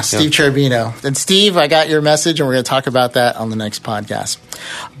Cherubino. Yeah, Steve Cherubino. And Steve, I got your message, and we're going to talk about that on the next podcast.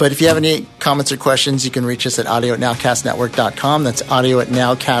 But if you have any comments or questions, you can reach us at audio@nowcastnetwork.com. That's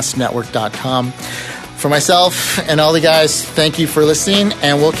audio@nowcastnetwork.com. For myself and all the guys, thank you for listening,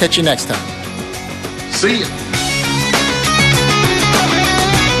 and we'll catch you next time. See ya.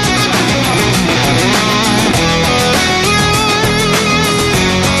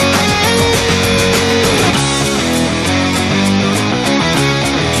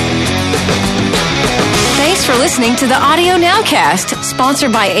 For listening to the Audio Nowcast,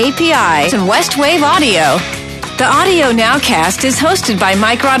 sponsored by API and Westwave Audio. The Audio Nowcast is hosted by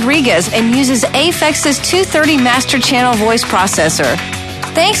Mike Rodriguez and uses Apex's 230 Master Channel voice processor.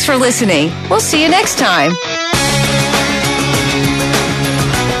 Thanks for listening. We'll see you next time.